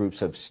disparate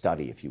groups of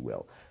study, if you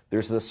will.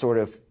 There's the sort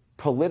of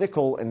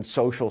political and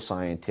social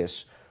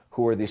scientists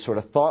who are the sort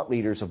of thought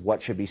leaders of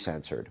what should be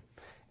censored.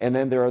 And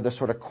then there are the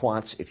sort of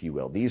quants, if you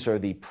will. These are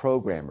the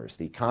programmers,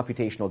 the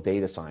computational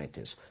data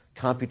scientists,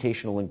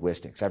 computational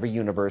linguistics. Every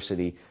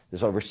university,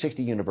 there's over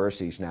 60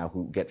 universities now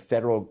who get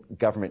federal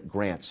government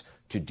grants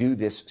to do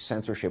this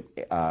censorship,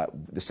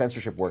 the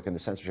censorship work and the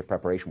censorship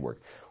preparation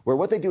work, where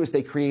what they do is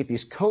they create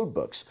these code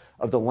books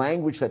of the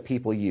language that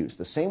people use,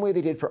 the same way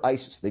they did for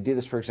ISIS. They did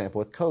this, for example,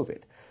 with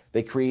COVID.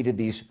 They created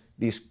these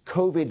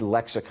COVID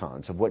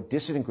lexicons of what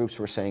dissident groups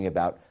were saying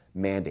about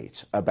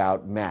mandates,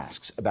 about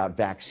masks, about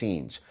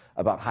vaccines,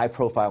 about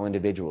high-profile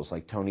individuals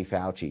like Tony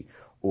Fauci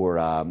or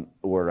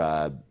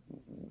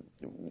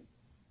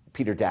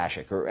Peter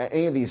Daszak or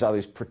any of these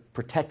others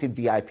protected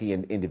VIP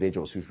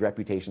individuals whose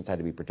reputations had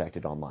to be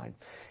protected online.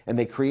 And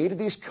they created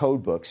these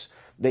code books.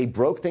 They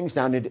broke things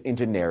down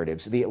into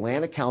narratives. The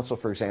Atlantic Council,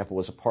 for example,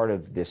 was a part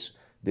of this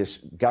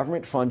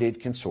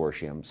government-funded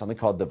consortium, something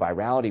called the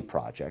Virality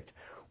Project,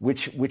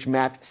 which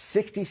mapped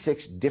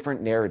 66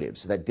 different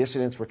narratives that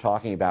dissidents were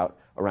talking about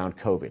around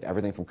COVID,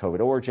 everything from COVID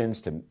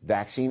origins to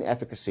vaccine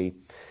efficacy.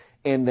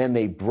 And then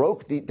they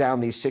broke down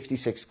these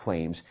 66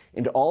 claims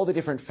into all the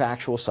different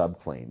factual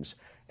subclaims.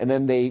 And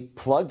then they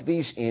plugged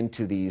these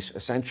into these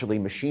essentially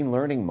machine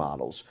learning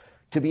models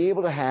to be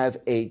able to have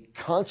a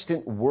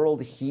constant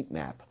world heat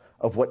map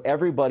of what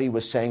everybody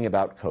was saying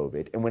about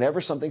COVID. And whenever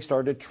something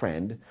started to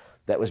trend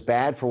that was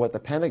bad for what the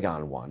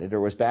Pentagon wanted or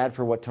was bad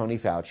for what Tony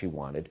Fauci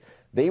wanted,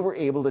 they were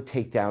able to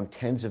take down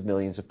tens of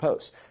millions of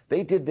posts.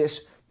 They did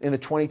this in the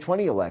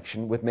 2020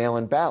 election with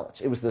mail-in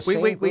ballots. It was the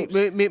same groups.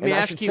 May I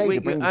ask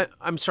you,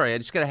 I'm sorry, I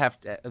just got to have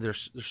to,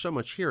 there's so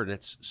much here and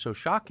it's so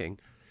shocking.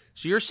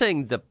 So you're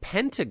saying the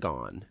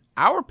Pentagon,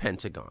 our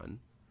Pentagon,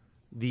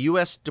 the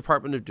U.S.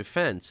 Department of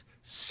Defense,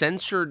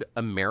 censored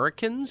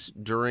Americans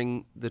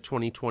during the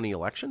 2020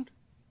 election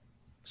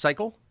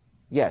cycle?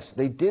 Yes,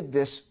 they did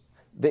this.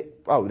 They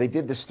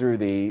did this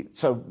through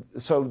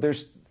so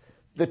there's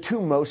the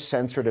two most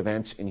censored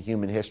events in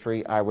human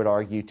history, I would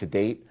argue, to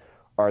date,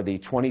 are the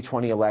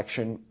 2020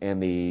 election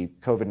and the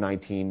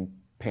COVID-19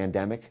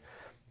 pandemic.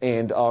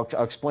 And I'll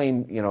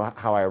explain,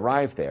 how I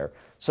arrived there.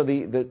 So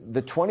the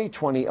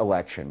 2020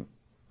 election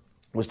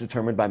was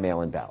determined by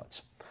mail-in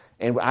ballots.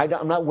 And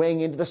I'm not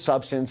weighing into the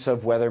substance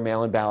of whether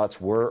mail-in ballots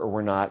were or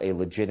were not a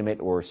legitimate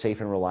or safe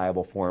and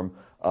reliable form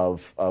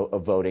of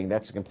voting.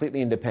 That's a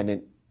completely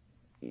independent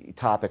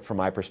topic from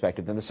my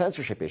perspective than the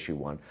censorship issue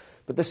one.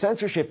 But the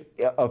censorship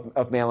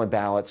of mail-in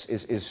ballots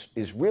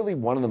is really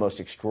one of the most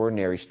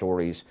extraordinary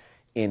stories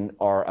in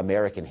our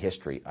American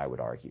history, I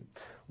would argue.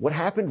 What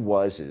happened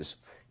was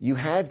you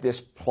had this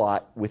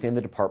plot within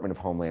the Department of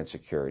Homeland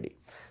Security.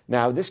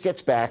 Now, this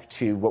gets back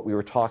to what we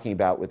were talking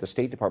about with the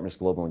State Department's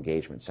Global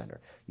Engagement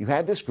Center. You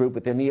had this group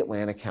within the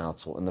Atlantic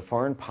Council and the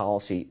foreign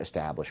policy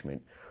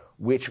establishment,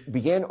 which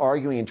began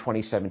arguing in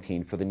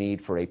 2017 for the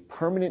need for a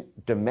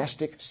permanent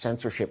domestic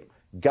censorship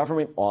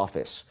government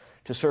office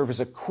to serve as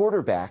a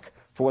quarterback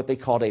for what they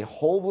called a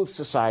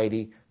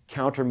whole-of-society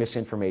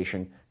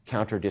counter-misinformation,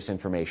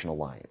 counter-disinformation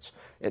alliance.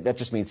 That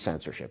just means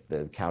censorship,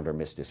 the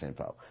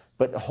counter-mis-disinfo.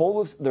 But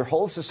their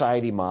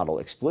whole-of-society model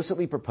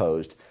explicitly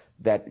proposed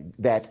that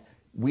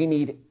we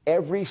need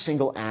every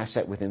single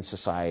asset within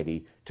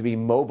society to be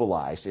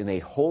mobilized in a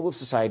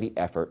whole-of-society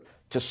effort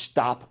to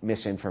stop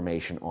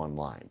misinformation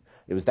online.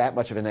 It was that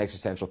much of an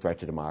existential threat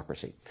to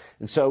democracy.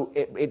 And so,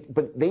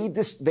 but they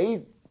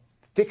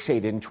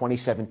fixated in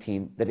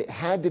 2017 that it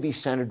had to be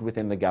centered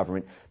within the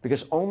government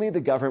because only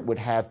the government would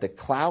have the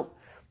clout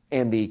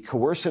and the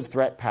coercive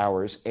threat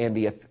powers and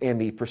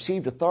the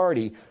perceived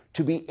authority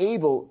to be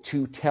able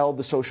to tell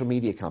the social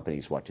media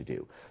companies what to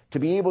do, to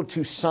be able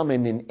to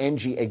summon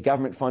a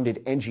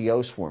government-funded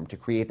NGO swarm to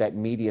create that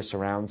media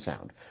surround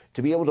sound,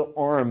 to be able to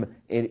arm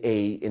an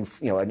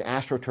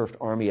astroturfed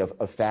army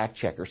of fact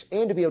checkers,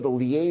 and to be able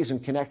to liaise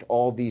and connect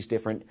all these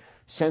different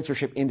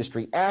censorship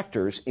industry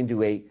actors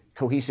into a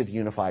cohesive,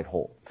 unified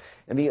whole.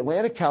 And the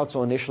Atlantic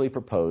Council initially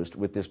proposed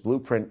with this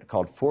blueprint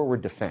called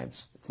Forward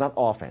Defense. It's not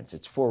offense,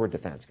 it's forward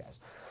defense, guys.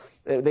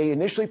 They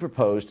initially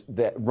proposed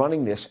that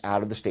running this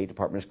out of the State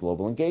Department's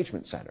Global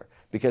Engagement Center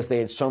because they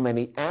had so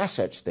many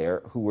assets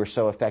there who were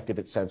so effective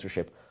at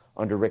censorship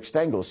under Rick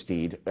Stengel's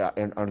steed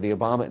and under the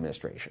Obama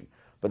administration.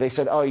 But they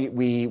said,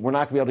 we're not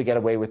going to be able to get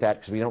away with that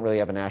because we don't really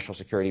have a national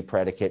security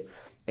predicate,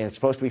 and it's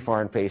supposed to be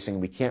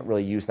foreign-facing. We can't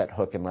really use that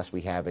hook unless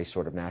we have a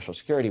sort of national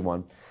security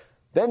one.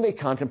 Then they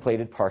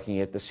contemplated parking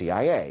it at the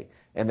CIA.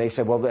 And they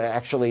said, well,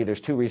 actually,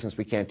 there's two reasons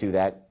we can't do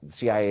that. The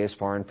CIA is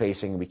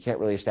foreign-facing, and we can't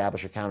really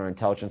establish a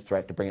counterintelligence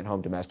threat to bring it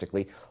home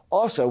domestically.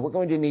 Also, we're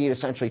going to need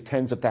essentially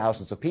tens of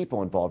thousands of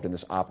people involved in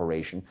this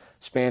operation,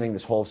 spanning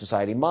this whole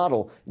society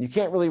model. You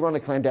can't really run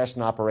a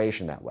clandestine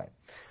operation that way.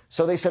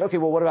 So they said, okay,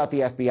 well, what about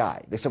the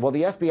FBI? They said, well,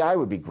 the FBI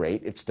would be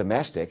great. It's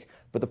domestic,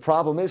 But the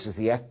problem is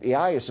the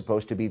FBI is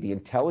supposed to be the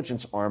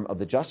intelligence arm of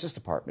the Justice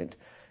Department.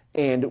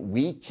 And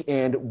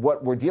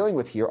what we're dealing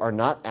with here are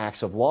not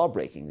acts of law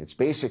breaking. It's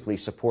basically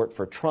support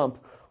for Trump,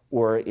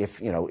 or if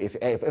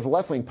a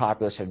left-wing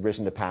populist had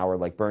risen to power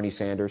like Bernie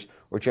Sanders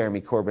or Jeremy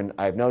Corbyn,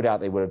 I have no doubt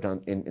they would have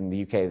done in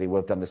the UK. They would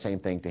have done the same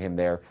thing to him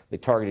there. They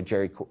targeted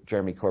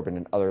Jeremy Corbyn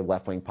and other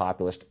left-wing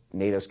populist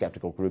NATO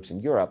skeptical groups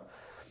in Europe.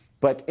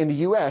 But in the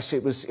U.S.,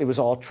 it was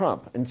all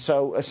Trump. And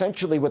so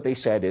essentially what they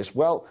said is,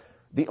 well,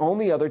 the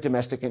only other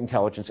domestic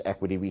intelligence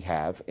equity we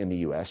have in the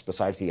U.S.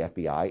 besides the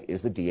FBI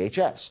is the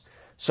DHS.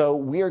 So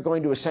we are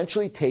going to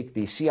essentially take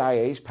the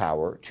CIA's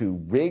power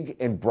to rig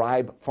and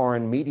bribe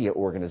foreign media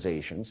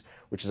organizations,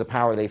 which is a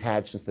power they've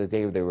had since the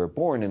day they were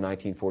born in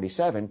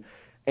 1947,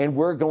 and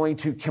we're going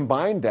to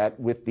combine that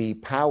with the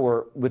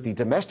power, with the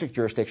domestic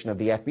jurisdiction of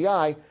the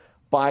FBI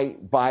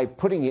by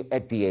putting it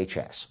at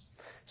DHS.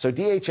 So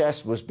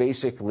DHS was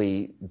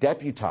basically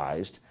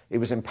deputized. It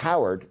was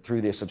empowered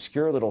through this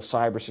obscure little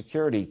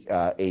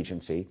cybersecurity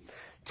agency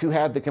to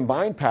have the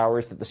combined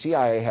powers that the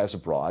CIA has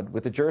abroad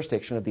with the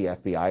jurisdiction of the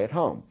FBI at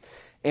home.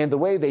 And the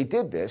way they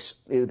did this,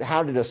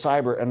 how did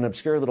an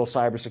obscure little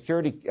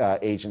cybersecurity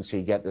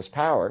agency get this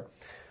power,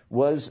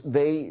 was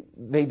they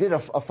did a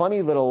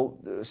funny little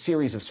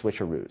series of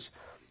switcheroos.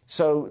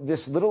 So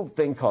this little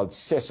thing called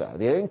CISA,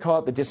 they didn't call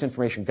it the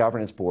Disinformation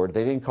Governance Board,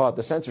 they didn't call it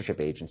the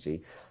Censorship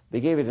Agency, they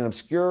gave it an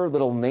obscure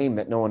little name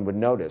that no one would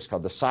notice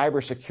called the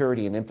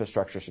Cybersecurity and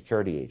Infrastructure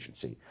Security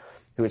Agency,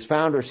 who its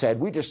founder said,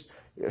 we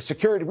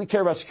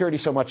care about security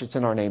so much it's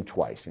in our name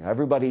twice.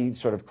 Everybody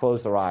sort of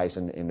closed their eyes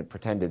and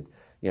pretended,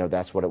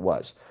 that's what it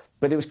was.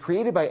 But it was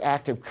created by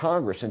act of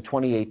Congress in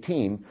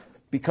 2018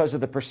 because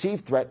of the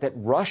perceived threat that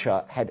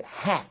Russia had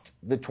hacked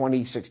the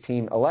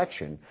 2016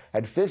 election,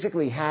 had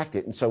physically hacked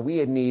it, and so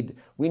we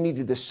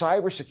needed the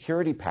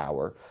cybersecurity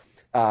power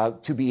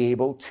to be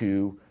able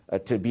to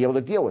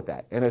deal with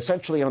that. And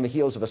essentially, on the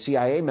heels of a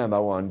CIA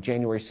memo on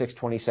January 6,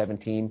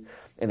 2017,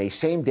 and a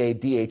same-day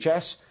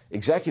DHS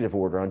executive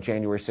order on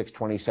January 6,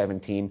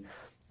 2017,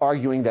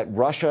 arguing that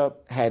Russia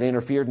had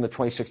interfered in the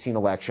 2016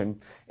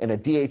 election, and a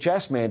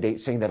DHS mandate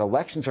saying that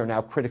elections are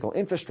now critical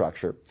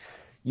infrastructure,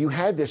 you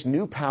had this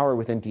new power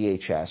within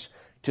DHS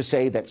to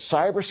say that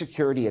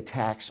cybersecurity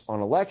attacks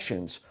on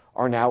elections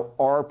are now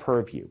our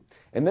purview.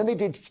 And then they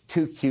did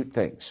two cute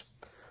things.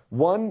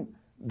 One,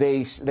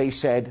 they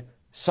said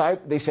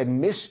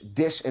mis,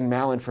 dis, and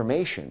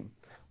malinformation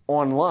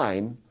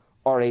online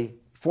are a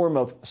form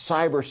of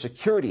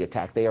cybersecurity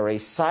attack. They are a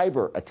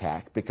cyber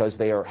attack because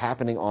they are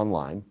happening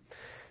online.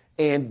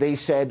 And they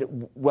said,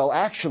 well,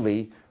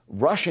 actually,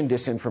 Russian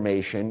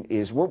disinformation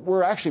is,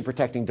 we're actually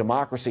protecting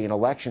democracy and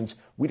elections.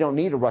 We don't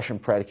need a Russian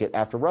predicate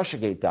after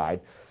Russiagate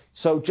died.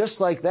 So just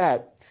like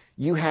that,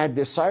 you had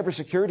this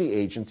cybersecurity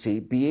agency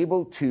be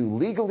able to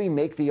legally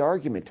make the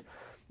argument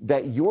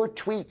that your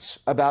tweets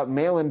about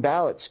mail-in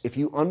ballots, if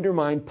you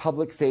undermine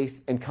public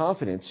faith and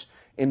confidence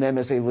in them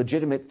as a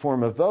legitimate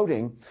form of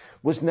voting,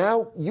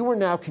 you were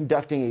now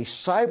conducting a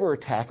cyber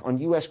attack on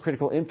U.S.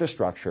 critical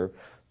infrastructure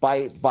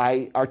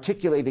by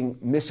articulating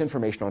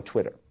misinformation on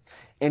Twitter.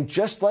 And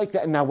just like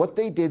that, now what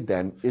they did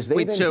then is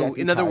they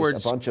in other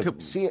words, a bunch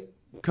of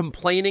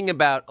complaining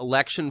about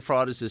election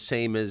fraud is the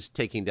same as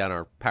taking down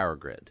our power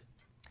grid.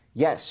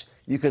 Yes,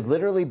 you could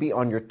literally be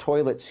on your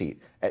toilet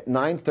seat at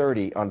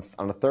 9:30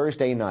 on a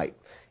Thursday night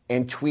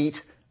and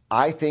tweet,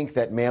 "I think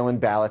that mail-in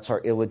ballots are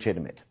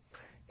illegitimate."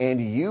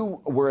 And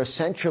you were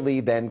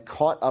essentially then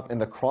caught up in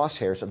the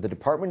crosshairs of the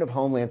Department of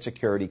Homeland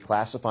Security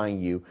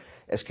classifying you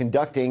as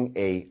conducting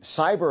a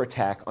cyber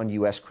attack on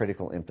U.S.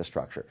 critical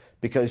infrastructure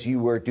because you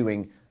were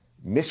doing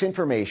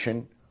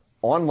misinformation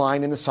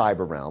online in the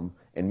cyber realm,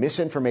 and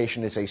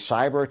misinformation is a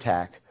cyber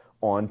attack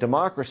on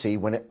democracy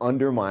when it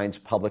undermines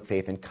public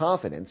faith and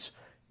confidence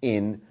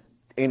in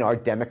our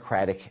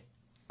democratic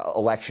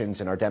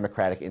elections and our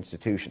democratic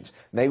institutions.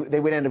 They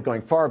would end up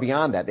going far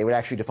beyond that. They would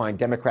actually define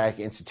democratic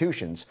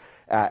institutions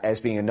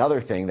as being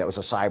another thing that was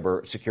a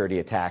cyber security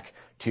attack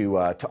to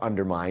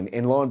undermine.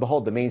 And lo and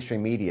behold, the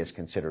mainstream media is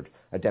considered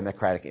a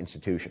democratic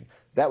institution.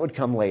 That would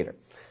come later.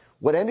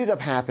 What ended up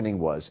happening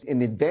was,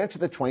 in advance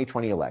of the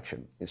 2020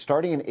 election,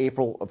 starting in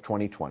April of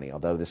 2020,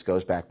 although this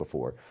goes back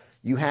before,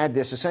 you had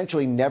this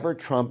essentially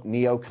never-Trump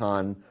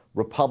neocon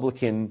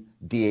Republican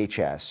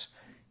DHS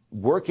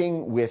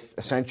working with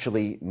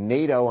essentially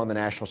NATO on the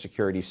national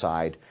security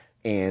side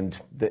and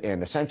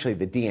essentially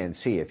the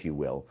DNC, if you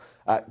will,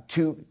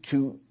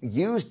 to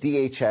use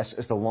DHS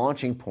as the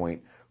launching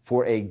point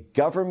for a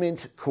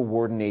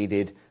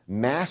government-coordinated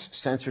mass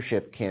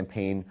censorship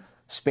campaign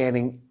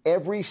spanning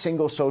every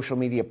single social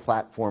media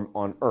platform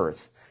on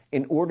Earth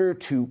in order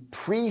to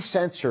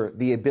pre-censor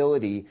the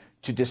ability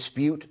to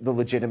dispute the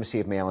legitimacy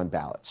of mail-in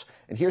ballots.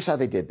 And here's how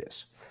they did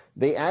this.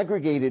 They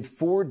aggregated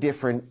 4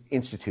 different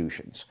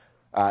institutions,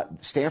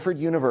 Stanford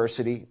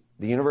University,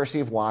 the University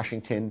of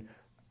Washington,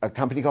 a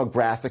company called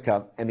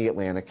Graphica, and the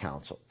Atlantic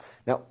Council.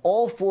 Now,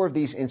 all 4 of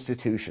these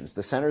institutions,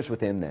 the centers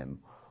within them,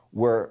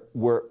 were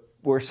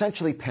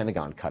essentially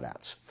Pentagon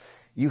cutouts.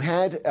 You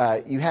had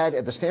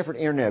at the Stanford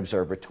Internet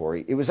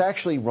Observatory, it was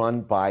actually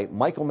run by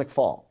Michael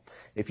McFaul.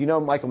 If you know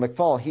Michael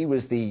McFaul, he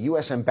was the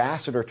U.S.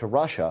 ambassador to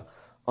Russia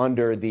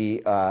under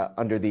the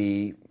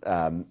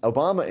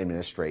Obama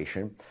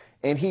administration,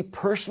 and he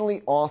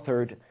personally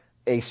authored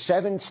a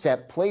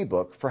 7-step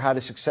playbook for how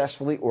to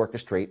successfully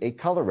orchestrate a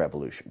color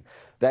revolution.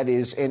 That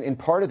is, and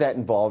part of that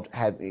involved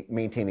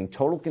maintaining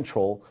total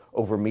control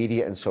over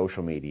media and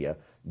social media,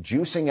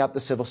 juicing up the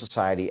civil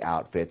society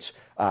outfits,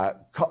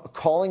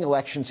 calling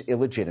elections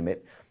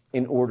illegitimate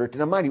in order to,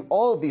 now mind you,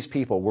 all of these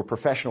people were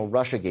professional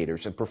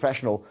Russiagators and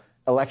professional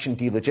election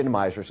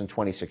delegitimizers in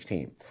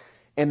 2016.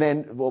 And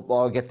then, well,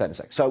 I'll get to that in a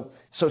sec. So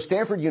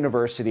Stanford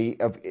University,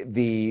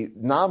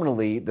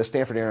 nominally the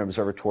Stanford Area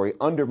Observatory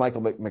under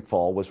Michael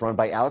McFaul, was run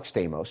by Alex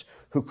Stamos,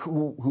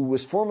 who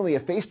was formerly a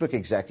Facebook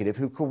executive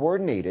who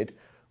coordinated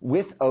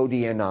with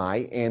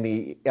ODNI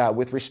and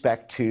with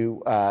respect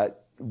to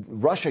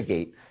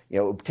Russiagate,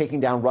 taking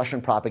down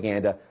Russian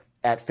propaganda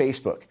at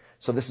Facebook.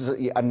 So this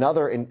is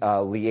another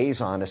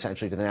liaison,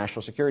 essentially, to the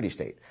national security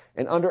state.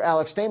 And under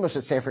Alex Stamos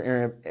at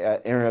Stanford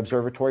Area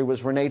Observatory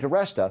was Renee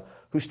DiResta,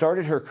 who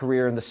started her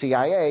career in the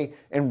CIA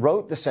and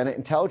wrote the Senate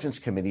Intelligence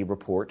Committee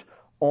report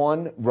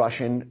on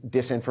Russian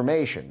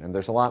disinformation. And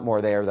there's a lot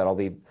more there that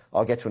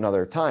I'll get to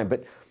another time.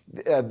 But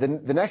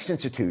the next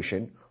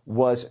institution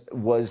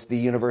was the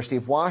University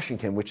of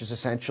Washington, which is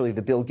essentially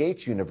the Bill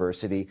Gates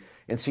University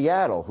in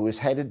Seattle, who is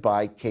headed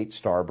by Kate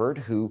Starbird,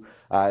 who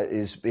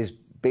is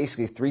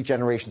basically 3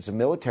 generations of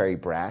military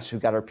brass, who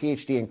got her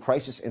PhD in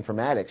crisis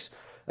informatics,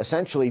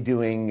 essentially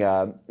doing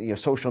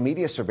social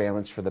media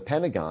surveillance for the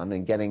Pentagon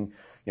and getting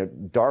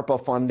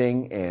DARPA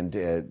funding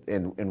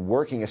and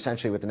working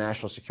essentially with the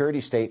national security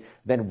state,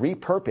 then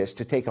repurposed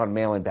to take on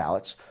mail-in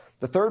ballots.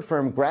 The third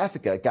firm,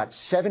 Graphica, got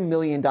 $7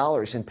 million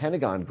in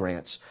Pentagon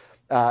grants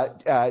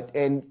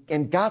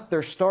and got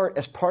their start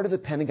as part of the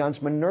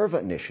Pentagon's Minerva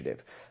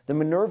Initiative. The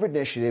Minerva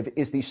Initiative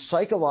is the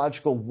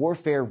psychological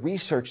warfare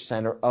research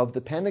center of the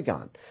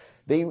Pentagon.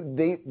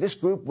 This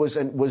group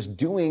was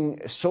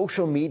doing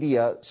social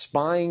media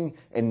spying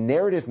and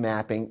narrative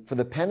mapping for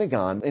the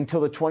Pentagon until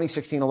the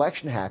 2016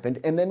 election happened,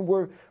 and then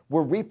were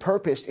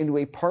repurposed into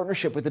a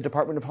partnership with the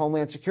Department of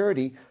Homeland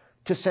Security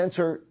to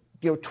censor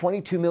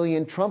 22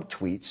 million Trump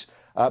tweets,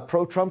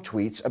 pro-Trump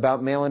tweets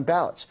about mail-in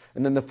ballots.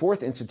 And then the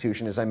fourth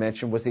institution, as I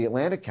mentioned, was the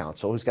Atlantic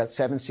Council, who's got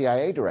 7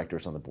 CIA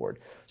directors on the board.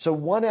 So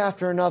one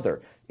after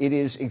another, it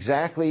is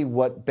exactly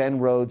what Ben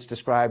Rhodes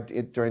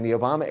described during the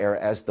Obama era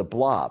as the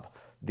blob,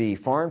 the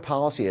foreign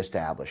policy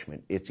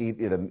establishment. It's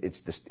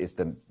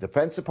the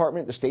Defense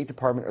Department, the State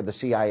Department, or the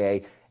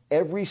CIA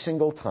every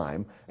single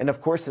time. And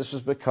of course, this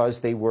was because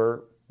they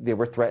were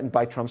threatened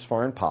by Trump's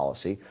foreign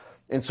policy.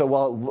 And so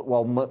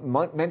while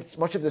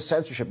much of the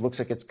censorship looks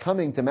like it's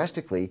coming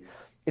domestically,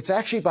 it's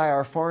actually by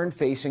our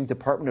foreign-facing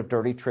Department of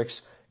Dirty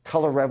Tricks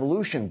color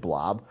revolution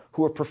blob,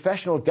 who are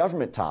professional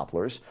government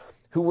topplers,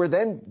 who were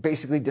then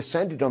basically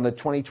descended on the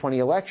 2020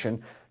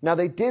 election. Now,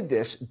 they did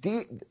this.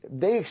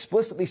 They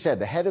explicitly said,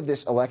 the head of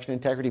this election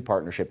integrity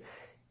partnership,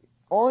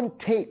 on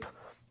tape,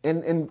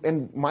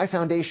 and my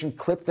foundation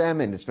clipped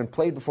them, and it's been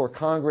played before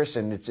Congress,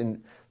 and it's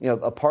in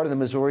a part of the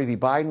Missouri v.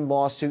 Biden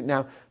lawsuit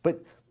now,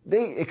 but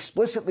they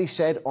explicitly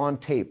said on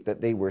tape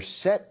that they were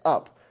set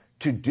up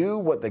to do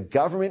what the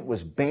government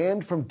was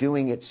banned from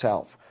doing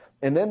itself.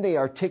 And then they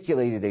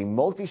articulated a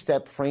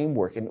multi-step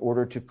framework in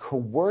order to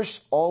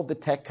coerce all the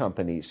tech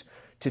companies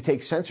to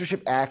take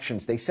censorship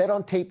actions they said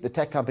on tape the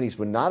tech companies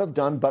would not have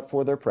done but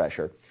for their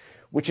pressure,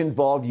 which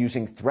involved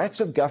using threats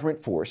of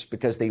government force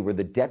because they were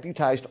the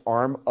deputized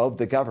arm of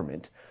the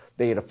government.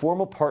 They had a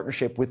formal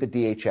partnership with the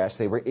DHS.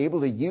 They were able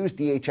to use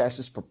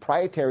DHS's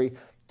proprietary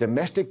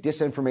domestic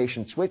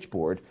disinformation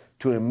switchboard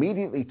to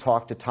immediately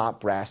talk to top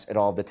brass at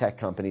all the tech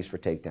companies for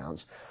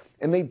takedowns.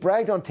 And they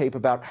bragged on tape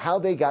about how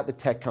they got the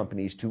tech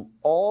companies to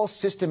all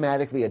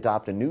systematically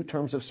adopt a new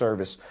terms of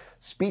service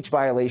speech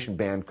violation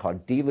ban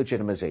called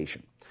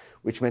delegitimization,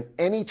 which meant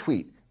any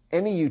tweet,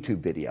 any YouTube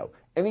video,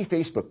 any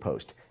Facebook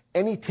post,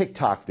 any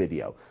TikTok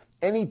video,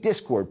 any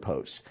Discord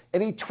post,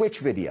 any Twitch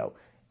video,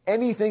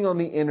 anything on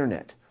the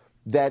internet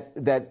that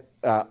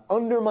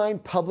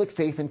undermined public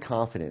faith and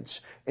confidence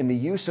in the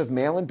use of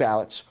mail-in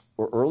ballots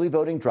or early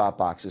voting drop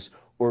boxes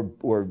or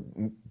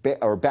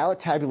ballot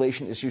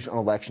tabulation issues on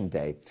Election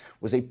Day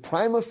was a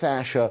prima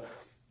facie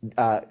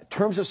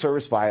terms of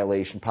service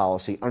violation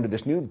policy under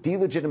this new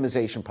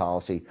delegitimization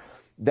policy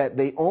that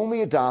they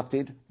only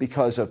adopted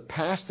because of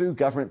pass-through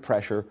government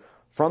pressure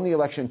from the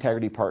Election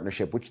Integrity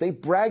Partnership, which they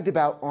bragged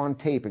about on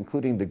tape,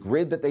 including the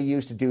grid that they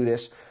used to do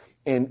this,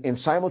 and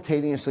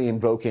simultaneously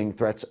invoking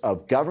threats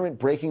of government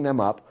breaking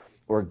them up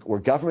or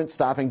government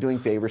stopping doing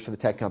favors for the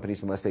tech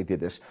companies unless they did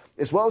this,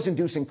 as well as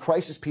inducing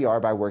crisis PR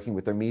by working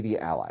with their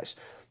media allies.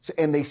 So,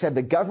 and they said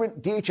the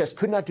government, DHS,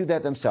 could not do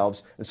that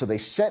themselves, and so they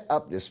set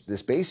up this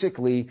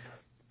basically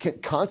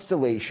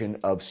constellation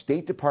of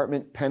State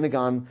Department,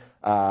 Pentagon,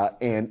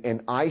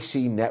 and IC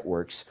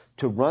networks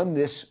to run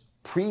this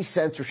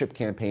pre-censorship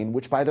campaign,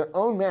 which by their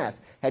own math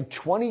had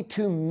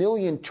 22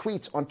 million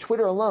tweets on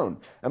Twitter alone.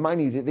 And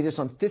mind you, they did this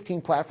on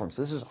 15 platforms.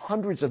 So this is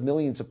hundreds of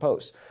millions of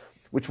posts,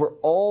 which were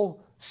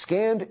all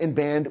scanned and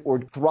banned or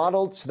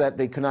throttled so that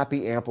they could not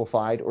be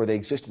amplified, or they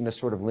existed in a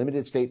sort of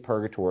limited state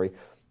purgatory,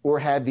 or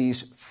had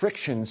these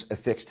frictions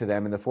affixed to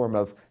them in the form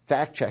of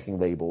fact-checking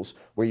labels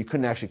where you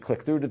couldn't actually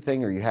click through the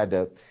thing, or you had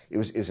to, it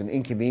was an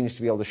inconvenience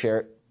to be able to share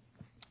it.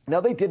 Now,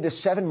 they did this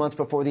 7 months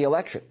before the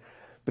election,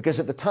 because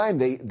at the time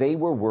they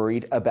were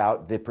worried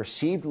about the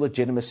perceived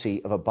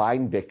legitimacy of a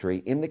Biden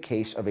victory in the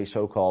case of a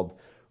so-called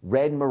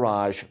red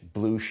mirage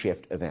blue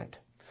shift event.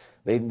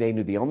 They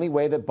knew the only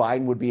way that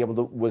Biden would be able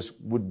to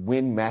would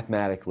win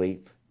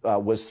mathematically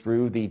was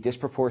through the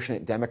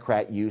disproportionate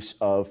Democrat use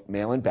of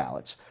mail-in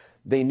ballots.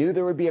 They knew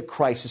there would be a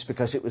crisis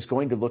because it was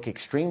going to look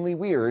extremely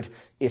weird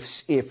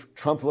if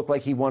Trump looked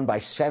like he won by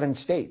 7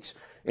 states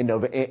in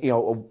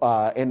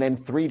November, and then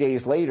 3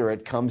 days later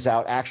it comes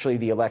out actually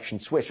the election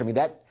switched. I mean,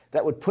 that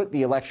would put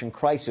the election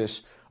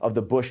crisis of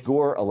the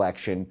Bush-Gore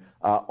election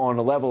on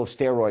a level of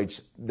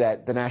steroids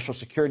that the national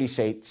security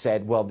state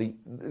said, well,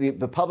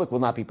 the public will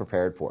not be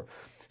prepared for.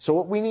 So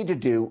what we need to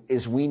do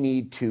is we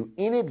need to,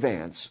 in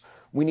advance,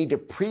 we need to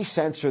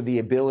pre-censor the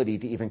ability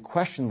to even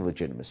question the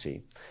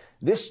legitimacy.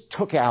 This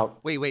took out.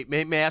 Wait.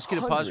 May I ask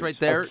you to pause right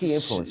there? Key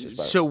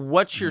influences, so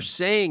what you're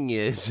saying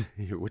is,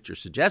 what you're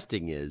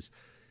suggesting is,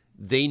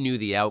 they knew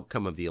the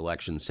outcome of the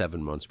election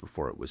 7 months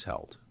before it was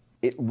held.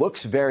 It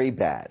looks very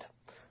bad.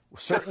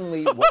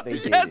 Certainly, what they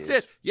did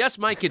is. Yes,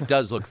 Mike, it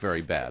does look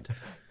very bad.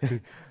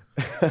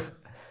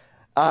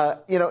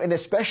 And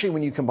especially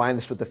when you combine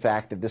this with the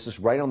fact that this is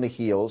right on the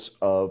heels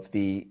of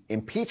the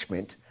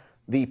impeachment,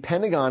 the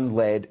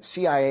Pentagon-led,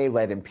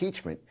 CIA-led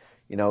impeachment.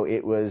 You know,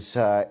 it was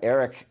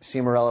Eric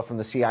Cimarella from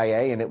the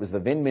CIA, and it was the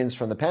Vindmans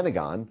from the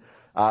Pentagon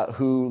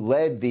who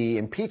led the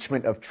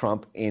impeachment of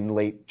Trump in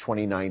late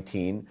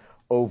 2019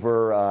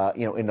 over,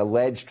 an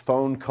alleged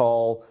phone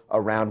call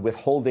around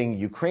withholding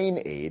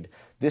Ukraine aid.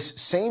 This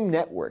same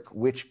network,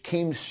 which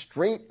came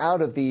straight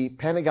out of the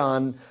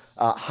Pentagon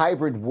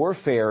hybrid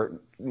warfare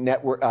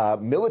network,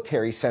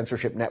 military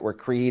censorship network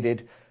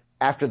created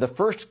after the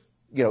first,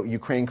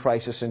 Ukraine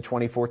crisis in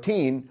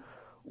 2014,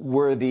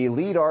 were the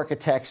lead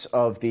architects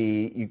of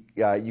the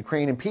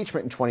Ukraine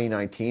impeachment in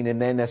 2019, and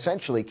then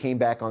essentially came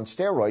back on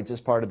steroids as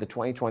part of the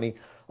 2020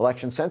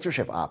 election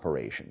censorship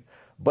operation.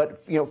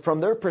 But,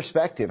 from their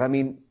perspective, I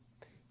mean,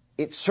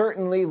 it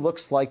certainly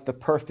looks like the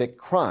perfect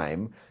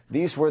crime.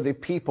 These were the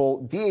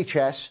people.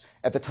 DHS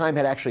at the time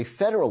had actually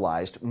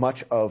federalized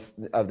much of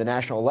the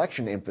National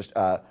Election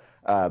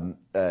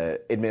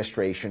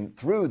Administration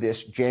through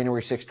this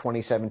January 6,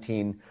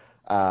 2017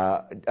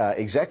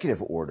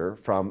 executive order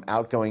from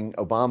outgoing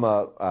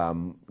Obama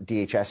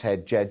DHS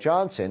head Jed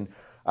Johnson,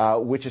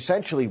 which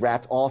essentially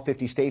wrapped all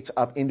 50 states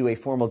up into a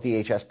formal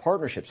DHS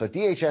partnership. So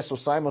DHS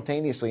was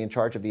simultaneously in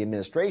charge of the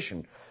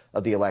administration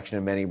of the election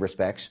in many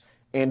respects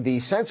and the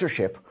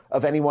censorship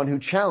of anyone who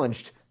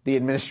challenged the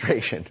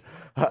administration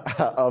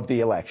of the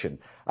election.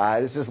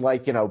 This is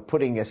like,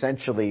 putting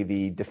essentially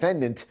the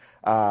defendant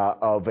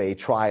of a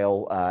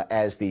trial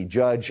as the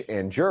judge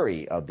and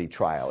jury of the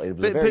trial. It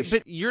was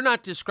but you're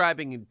not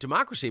describing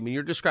democracy. I mean,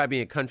 you're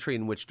describing a country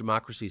in which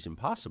democracy is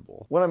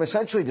impossible. What I'm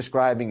essentially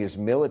describing is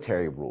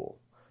military rule.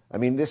 I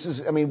mean,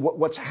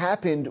 what's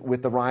happened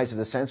with the rise of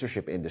the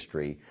censorship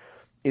industry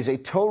is a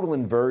total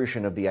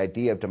inversion of the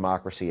idea of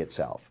democracy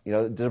itself.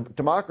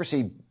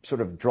 Democracy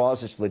sort of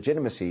draws its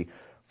legitimacy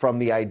from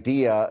the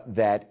idea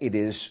that it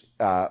is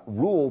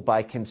ruled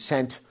by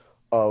consent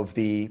of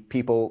the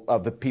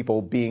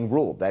people being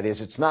ruled. That is,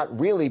 it's not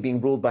really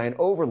being ruled by an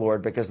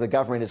overlord because the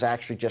government is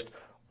actually just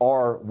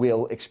our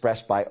will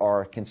expressed by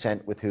our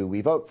consent with who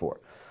we vote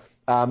for.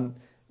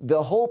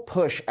 The whole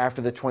push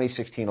after the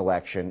 2016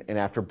 election and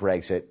after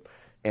Brexit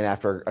and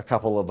after a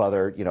couple of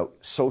other,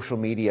 social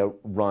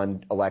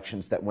media-run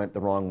elections that went the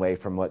wrong way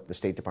from what the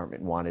State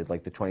Department wanted,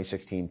 like the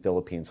 2016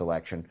 Philippines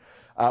election,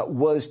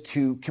 was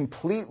to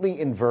completely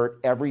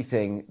invert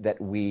everything that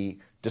we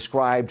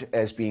described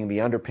as being the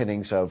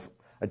underpinnings of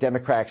a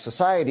democratic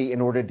society in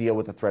order to deal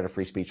with the threat of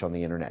free speech on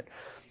the internet.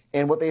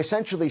 And what they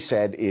essentially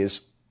said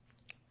is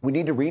we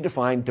need to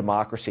redefine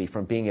democracy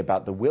from being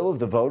about the will of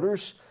the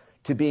voters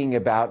to being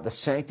about the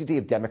sanctity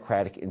of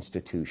democratic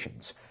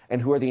institutions.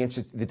 And who are the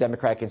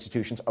democratic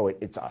institutions? Oh,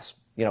 it's us.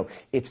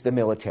 It's the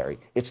military.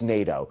 It's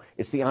NATO.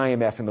 It's the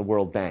IMF and the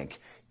World Bank.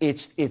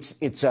 It's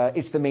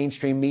the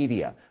mainstream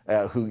media.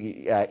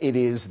 It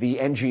is the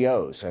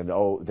NGOs, and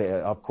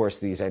of course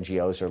these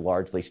NGOs are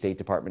largely State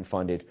Department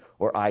funded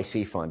or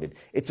IC funded.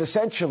 It's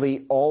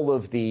essentially all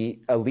of the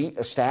elite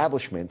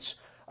establishments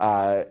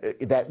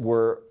that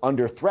were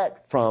under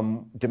threat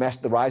from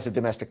the rise of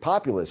domestic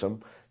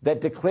populism that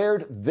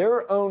declared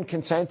their own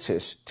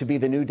consensus to be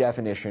the new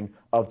definition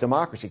of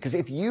democracy. Because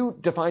if you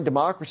define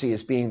democracy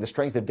as being the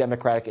strength of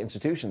democratic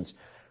institutions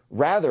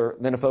rather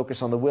than a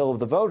focus on the will of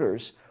the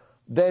voters,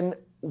 then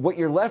what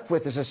you're left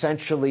with is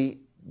essentially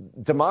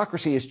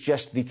democracy is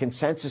just the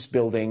consensus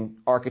building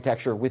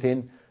architecture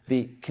within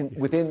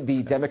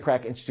the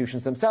democratic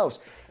institutions themselves.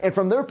 And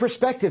from their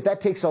perspective,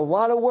 that takes a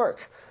lot of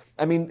work.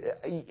 I mean,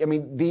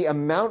 the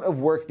amount of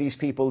work these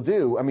people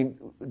do. I mean,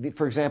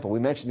 for example, we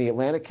mentioned the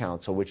Atlantic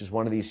Council, which is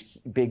one of these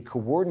big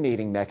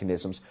coordinating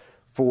mechanisms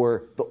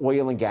for the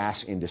oil and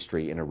gas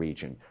industry in a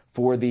region,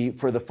 for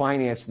the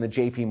finance and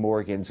the JP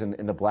Morgans and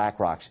the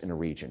BlackRocks in a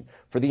region,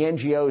 for the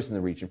NGOs in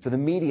the region, for the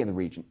media in the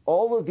region.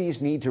 All of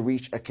these need to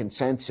reach a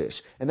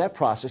consensus, and that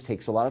process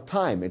takes a lot of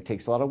time. It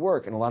takes a lot of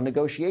work and a lot of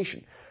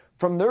negotiation.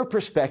 From their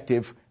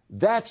perspective,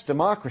 that's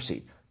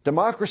democracy.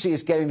 Democracy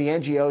is getting the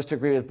NGOs to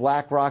agree with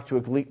BlackRock, to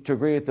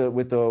agree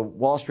with the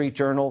Wall Street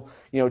Journal,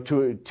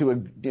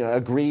 to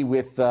agree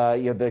with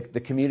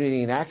the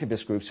community and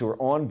activist groups who are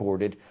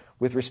onboarded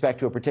with respect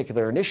to a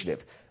particular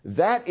initiative.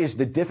 That is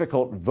the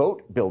difficult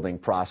vote-building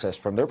process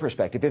from their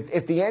perspective. If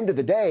at the end of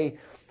the day,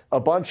 a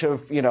bunch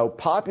of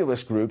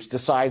populist groups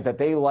decide that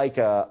they like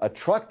a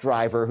truck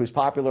driver who's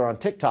popular on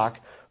TikTok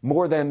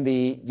more than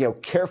the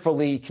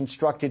carefully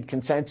constructed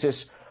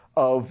consensus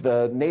of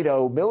the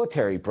NATO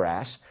military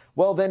brass,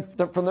 well, then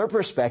from their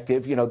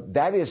perspective,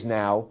 that is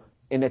now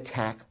an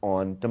attack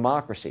on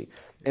democracy.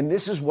 And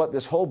this is what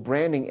this whole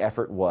branding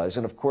effort was.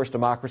 And of course,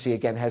 democracy,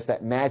 again, has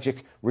that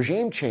magic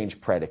regime change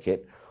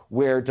predicate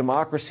where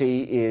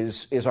democracy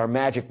is our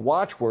magic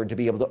watchword to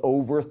be able to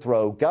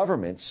overthrow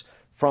governments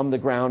from the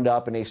ground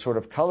up in a sort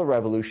of color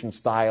revolution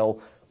style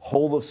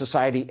whole of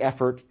society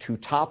effort to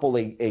topple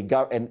a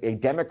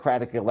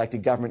democratically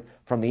elected government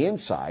from the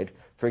inside.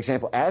 For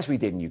example, as we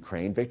did in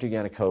Ukraine, Viktor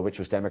Yanukovych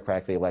was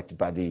democratically elected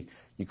by the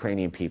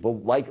Ukrainian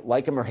people,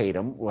 like him or hate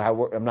him.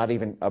 I'm not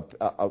even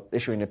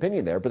issuing an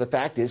opinion there, but the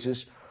fact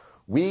is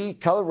we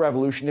color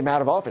revolutioned him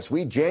out of office.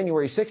 We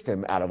January 6th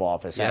him out of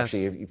office, yes.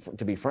 Actually,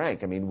 to be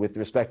frank. I mean, with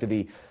respect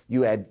to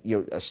you had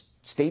a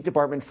State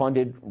Department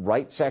funded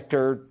right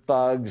sector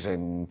thugs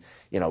and,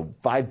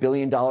 $5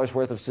 billion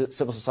worth of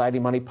civil society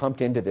money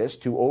pumped into this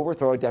to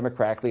overthrow a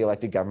democratically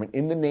elected government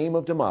in the name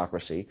of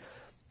democracy.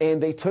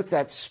 And they took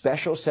that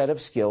special set of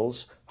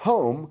skills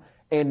home,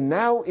 and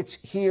now it's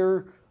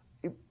here,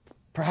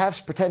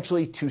 perhaps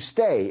potentially to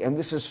stay. And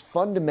this has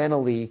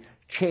fundamentally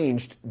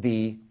changed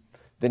the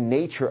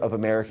nature of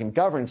American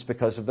governance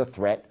because of the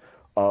threat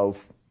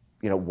of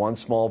one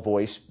small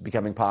voice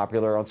becoming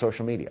popular on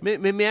social media.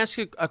 May I ask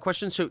you a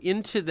question? So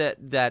into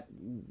that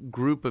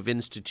group of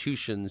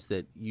institutions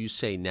that you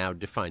say now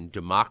define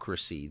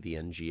democracy, the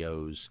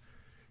NGOs,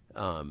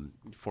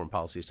 foreign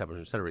policy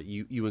establishment, et cetera,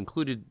 you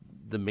included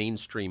the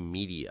mainstream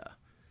media.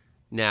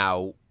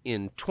 Now,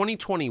 in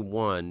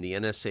 2021, the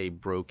NSA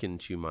broke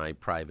into my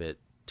private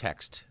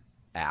text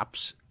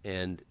apps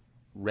and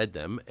read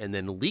them and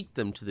then leaked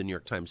them to the New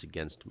York Times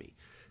against me.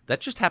 That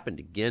just happened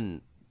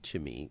again to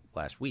me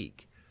last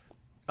week.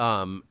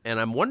 And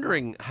I'm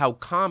wondering how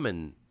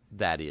common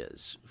that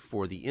is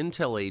for the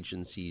intel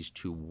agencies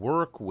to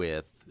work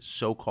with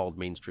so-called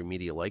mainstream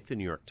media like the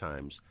New York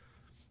Times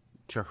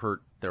to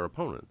hurt their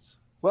opponents.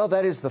 Well,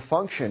 that is the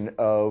function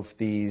of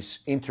these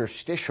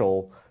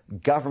interstitial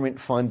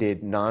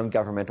government-funded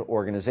non-governmental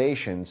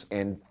organizations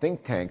and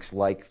think tanks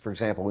like, for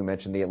example, we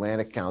mentioned the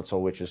Atlantic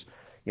Council, which is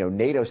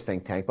NATO's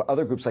think tank, but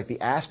other groups like the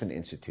Aspen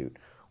Institute,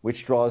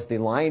 which draws the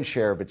lion's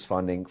share of its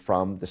funding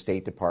from the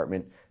State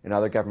Department and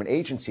other government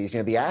agencies.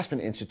 The Aspen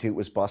Institute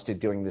was busted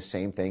doing the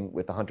same thing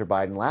with the Hunter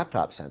Biden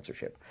laptop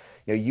censorship.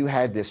 You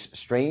had this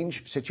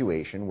strange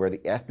situation where the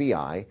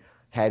FBI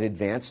had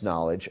advanced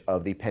knowledge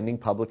of the pending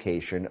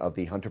publication of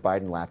the Hunter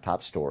Biden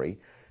laptop story.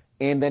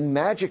 And then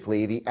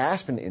magically, the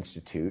Aspen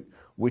Institute,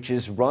 which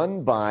is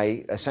run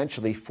by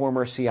essentially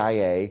former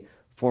CIA,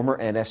 former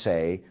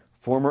NSA,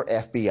 former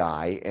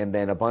FBI, and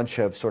then a bunch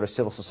of sort of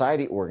civil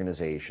society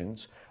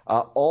organizations,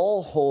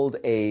 all hold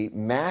a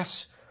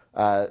mass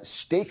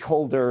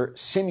stakeholder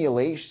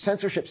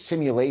censorship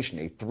simulation,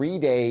 a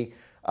 3-day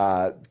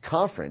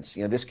conference.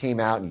 This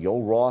came out, and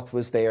Yoel Roth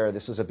was there.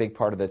 This is a big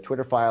part of the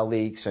Twitter file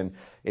leaks, and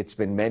it's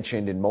been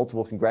mentioned in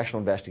multiple congressional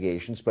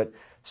investigations. But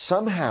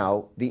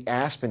somehow the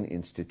Aspen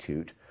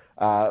Institute,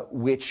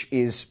 which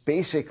is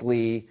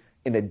basically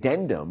an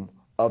addendum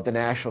of the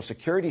national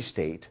security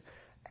state,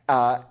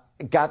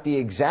 got the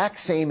exact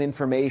same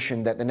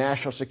information that the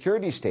national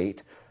security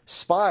state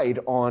spied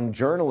on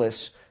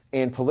journalists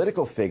and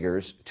political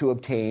figures to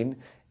obtain,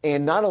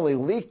 and not only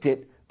leaked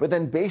it, but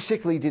then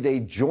basically did a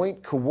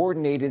joint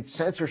coordinated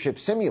censorship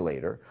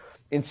simulator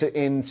in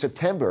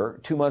September,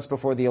 2 months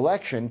before the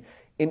election,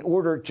 in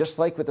order, just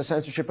like with the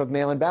censorship of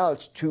mail-in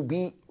ballots, to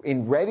be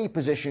in ready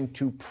position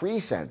to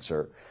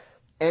pre-censor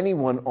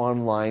anyone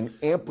online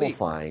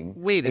amplifying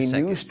a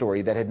news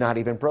story that had not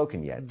even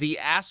broken yet. The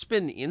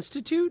Aspen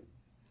Institute?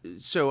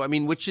 So,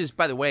 which is,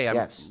 by the way,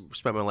 I've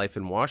spent my life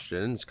in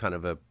Washington. It's kind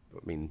of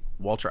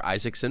Walter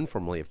Isaacson,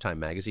 formerly of Time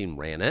Magazine,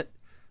 ran it,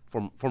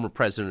 former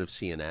president of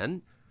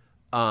CNN.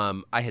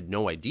 I had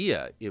no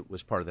idea it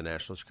was part of the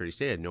national security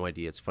state. I had no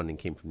idea its funding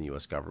came from the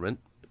U.S. government.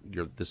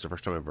 This is the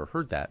first time I've ever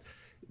heard that.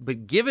 But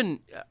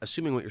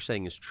assuming what you're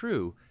saying is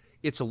true,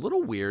 it's a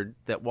little weird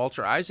that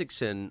Walter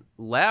Isaacson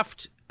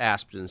left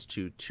Aspen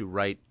Institute to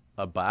write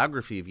a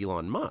biography of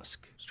Elon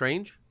Musk.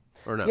 Strange,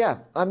 or no? Yeah,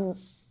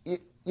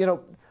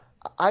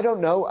 I don't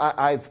know.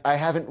 I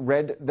haven't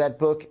read that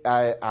book.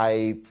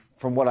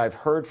 From what I've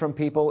heard from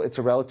people, it's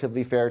a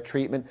relatively fair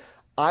treatment.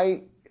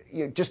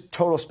 Just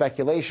total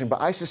speculation,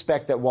 but I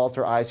suspect that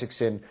Walter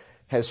Isaacson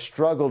has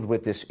struggled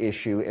with this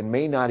issue and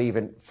may not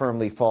even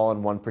firmly fall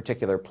in one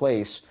particular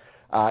place,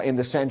 in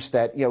the sense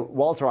that,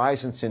 Walter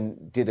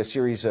Isaacson did a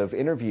series of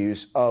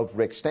interviews of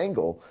Rick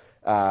Stengel,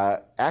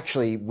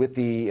 actually with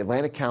the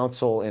Atlantic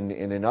Council and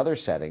in other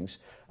settings,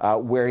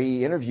 where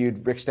he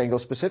interviewed Rick Stengel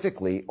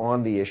specifically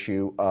on the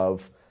issue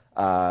of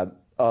the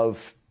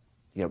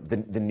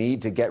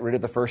need to get rid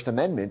of the First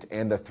Amendment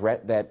and the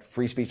threat that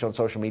free speech on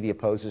social media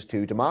poses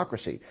to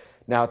democracy.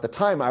 Now, at the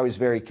time, I was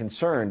very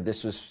concerned.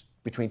 This was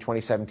between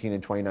 2017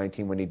 and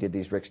 2019 when he did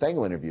these Rick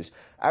Stengel interviews.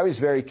 I was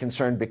very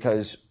concerned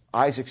because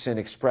Isaacson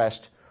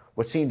expressed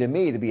what seemed to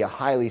me to be a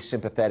highly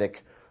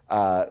sympathetic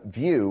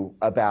view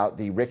about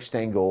the Rick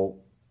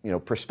Stengel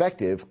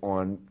perspective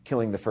on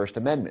killing the First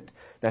Amendment.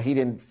 Now, he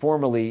didn't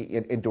formally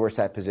endorse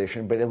that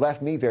position, but it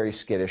left me very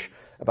skittish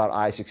about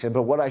Isaacson.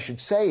 But what I should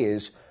say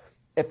is,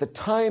 at the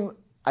time,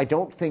 I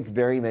don't think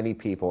very many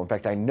people, in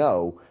fact, I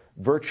know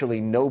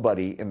virtually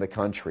nobody in the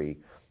country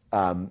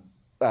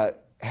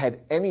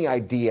had any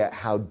idea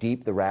how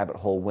deep the rabbit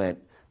hole went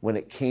when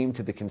it came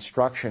to the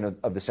construction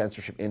of the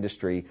censorship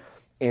industry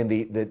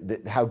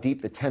and how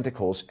deep the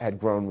tentacles had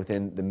grown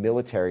within the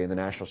military and the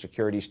national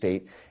security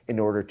state in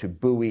order to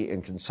buoy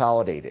and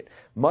consolidate it.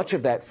 Much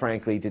of that,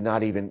 frankly, did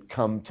not even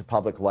come to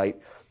public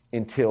light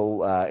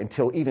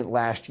until even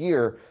last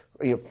year.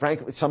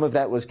 Frankly, some of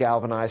that was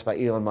galvanized by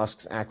Elon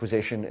Musk's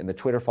acquisition and the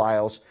Twitter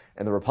files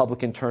and the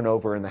Republican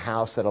turnover in the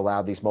House that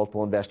allowed these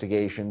multiple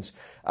investigations,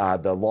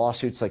 the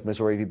lawsuits like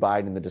Missouri v.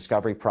 Biden and the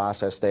discovery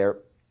process there.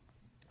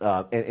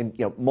 And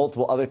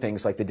multiple other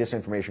things like the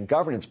Disinformation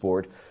Governance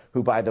Board,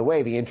 who, by the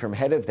way, the interim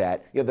head of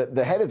that,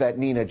 the head of that,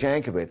 Nina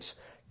Jankowicz,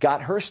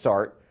 got her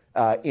start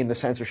in the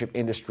censorship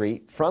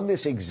industry from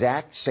this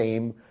exact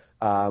same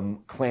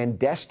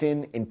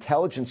clandestine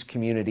intelligence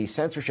community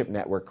censorship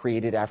network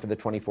created after the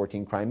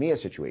 2014 Crimea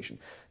situation.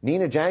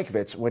 Nina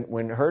Jankowicz,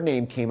 when her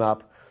name came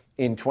up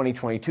in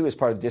 2022 as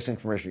part of the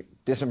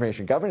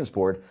Disinformation Governance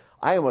Board,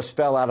 I almost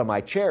fell out of my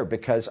chair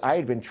because I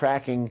had been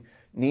tracking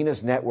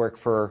Nina's network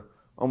for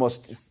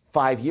almost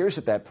 5 years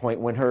at that point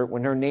when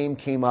her name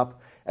came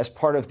up as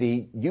part of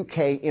the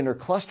UK inner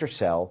cluster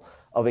cell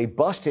of a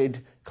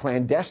busted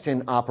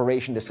clandestine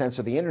operation to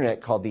censor the internet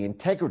called the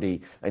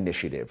Integrity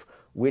Initiative,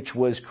 which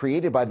was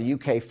created by the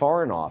UK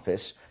Foreign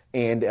Office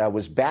and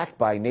was backed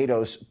by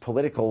NATO's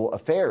political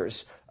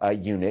affairs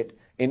unit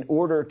in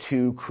order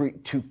to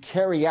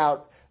carry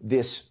out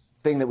this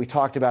thing that we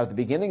talked about at the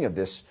beginning of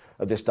this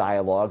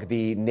dialogue,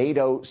 the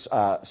NATO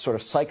sort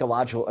of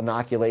psychological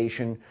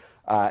inoculation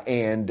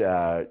and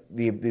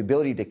the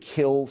ability to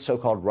kill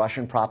so-called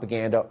Russian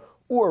propaganda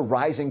or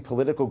rising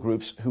political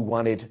groups who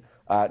wanted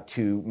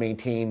to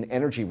maintain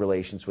energy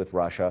relations with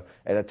Russia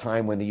at a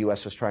time when the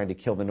U.S. was trying to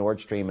kill the Nord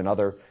Stream and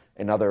other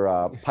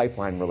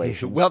pipeline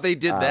relations. Well, they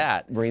did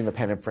that. Marine Le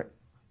Pen and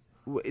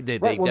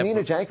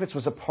Nina Jankowicz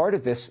was a part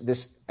of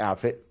this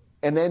outfit,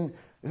 and then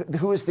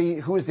who was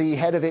the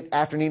head of it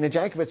after Nina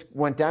Jankowicz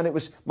went down? It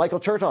was Michael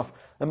Chertoff,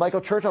 and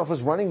Michael Chertoff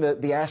was running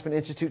the Aspen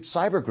Institute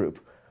cyber group.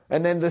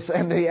 And then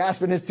the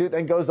Aspen Institute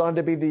then goes on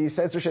to be the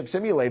censorship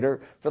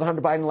simulator for the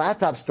Hunter Biden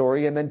laptop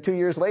story. And then 2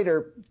 years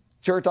later,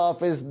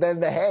 Chertoff is then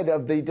the head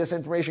of the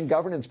Disinformation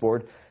Governance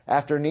Board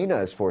after Nina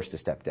is forced to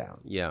step down.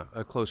 Yeah,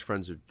 close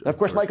friends. Of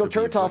course, Michael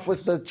Chertoff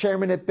was the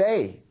chairman at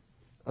BAE.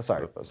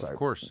 Sorry. Of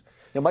course.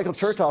 Michael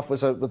Chertoff was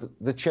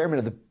the chairman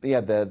of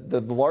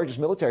the largest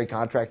military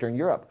contractor in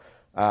Europe,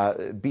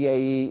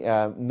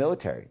 BAE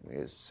Military.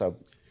 So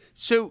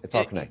it's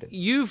all connected.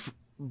 You've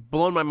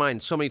blown my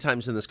mind so many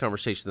times in this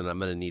conversation that I'm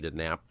going to need a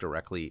nap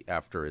directly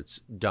after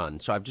it's done.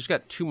 So I've just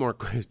got two more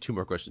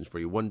questions for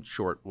you. One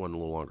short, one a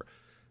little longer.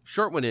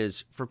 Short one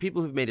is, for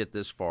people who've made it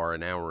this far,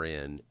 an hour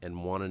in,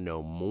 and want to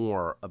know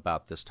more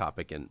about this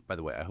topic, and by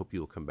the way, I hope you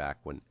will come back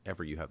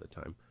whenever you have the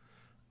time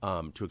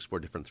to explore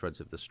different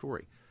threads of this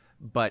story.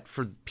 But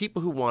for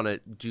people who want to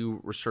do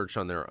research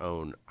on their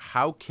own,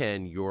 how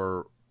can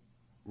your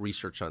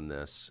research on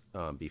this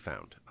be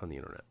found on the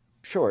internet?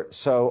 Sure.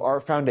 So our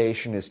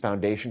foundation is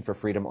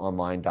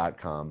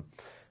foundationforfreedomonline.com.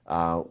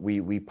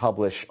 We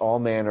publish all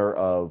manner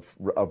of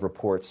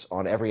reports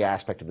on every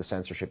aspect of the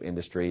censorship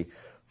industry,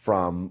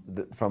 from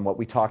what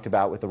we talked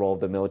about with the role of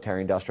the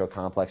military-industrial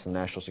complex and the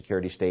national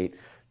security state,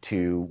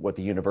 to what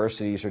the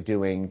universities are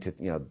doing, to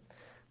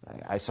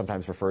I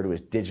sometimes refer to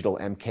as digital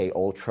MK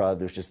Ultra.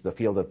 There's just the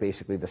field of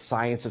basically the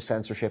science of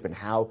censorship and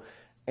how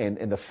and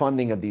the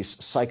funding of these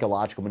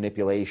psychological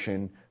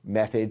manipulation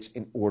methods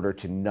in order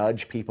to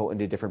nudge people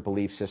into different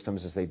belief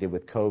systems, as they did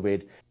with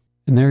COVID.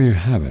 And there you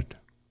have it.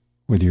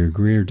 Whether you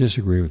agree or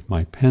disagree with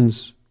Mike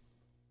Pence,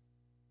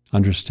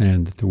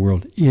 understand that the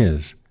world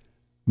is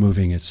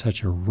moving at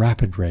such a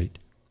rapid rate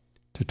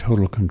to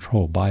total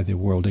control by the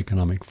World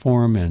Economic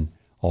Forum and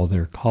all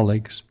their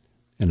colleagues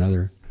and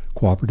other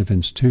cooperative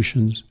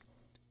institutions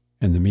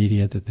and the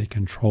media that they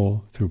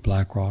control through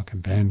BlackRock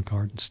and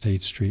Vanguard and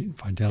State Street and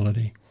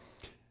Fidelity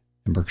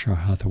and Berkshire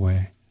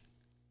Hathaway.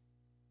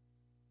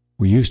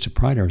 We used to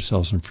pride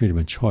ourselves on freedom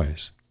of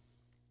choice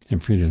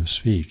and freedom of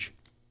speech.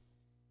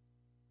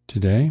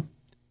 Today,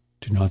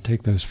 do not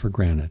take those for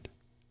granted.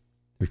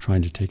 They're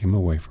trying to take them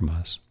away from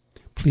us.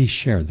 please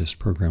share this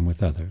program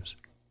with others.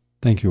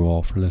 Thank you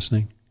all for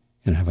listening,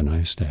 and have a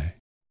nice day.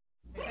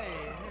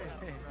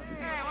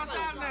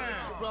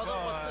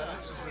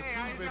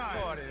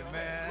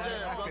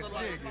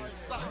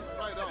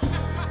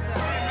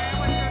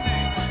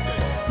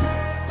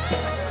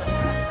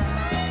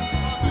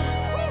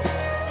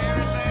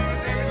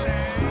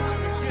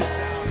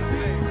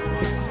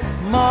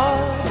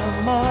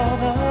 Mother,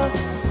 mother,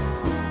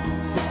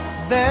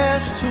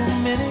 there's too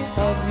many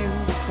of you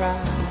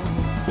crying.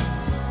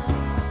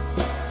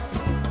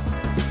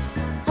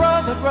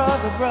 Brother,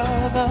 brother,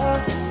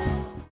 brother,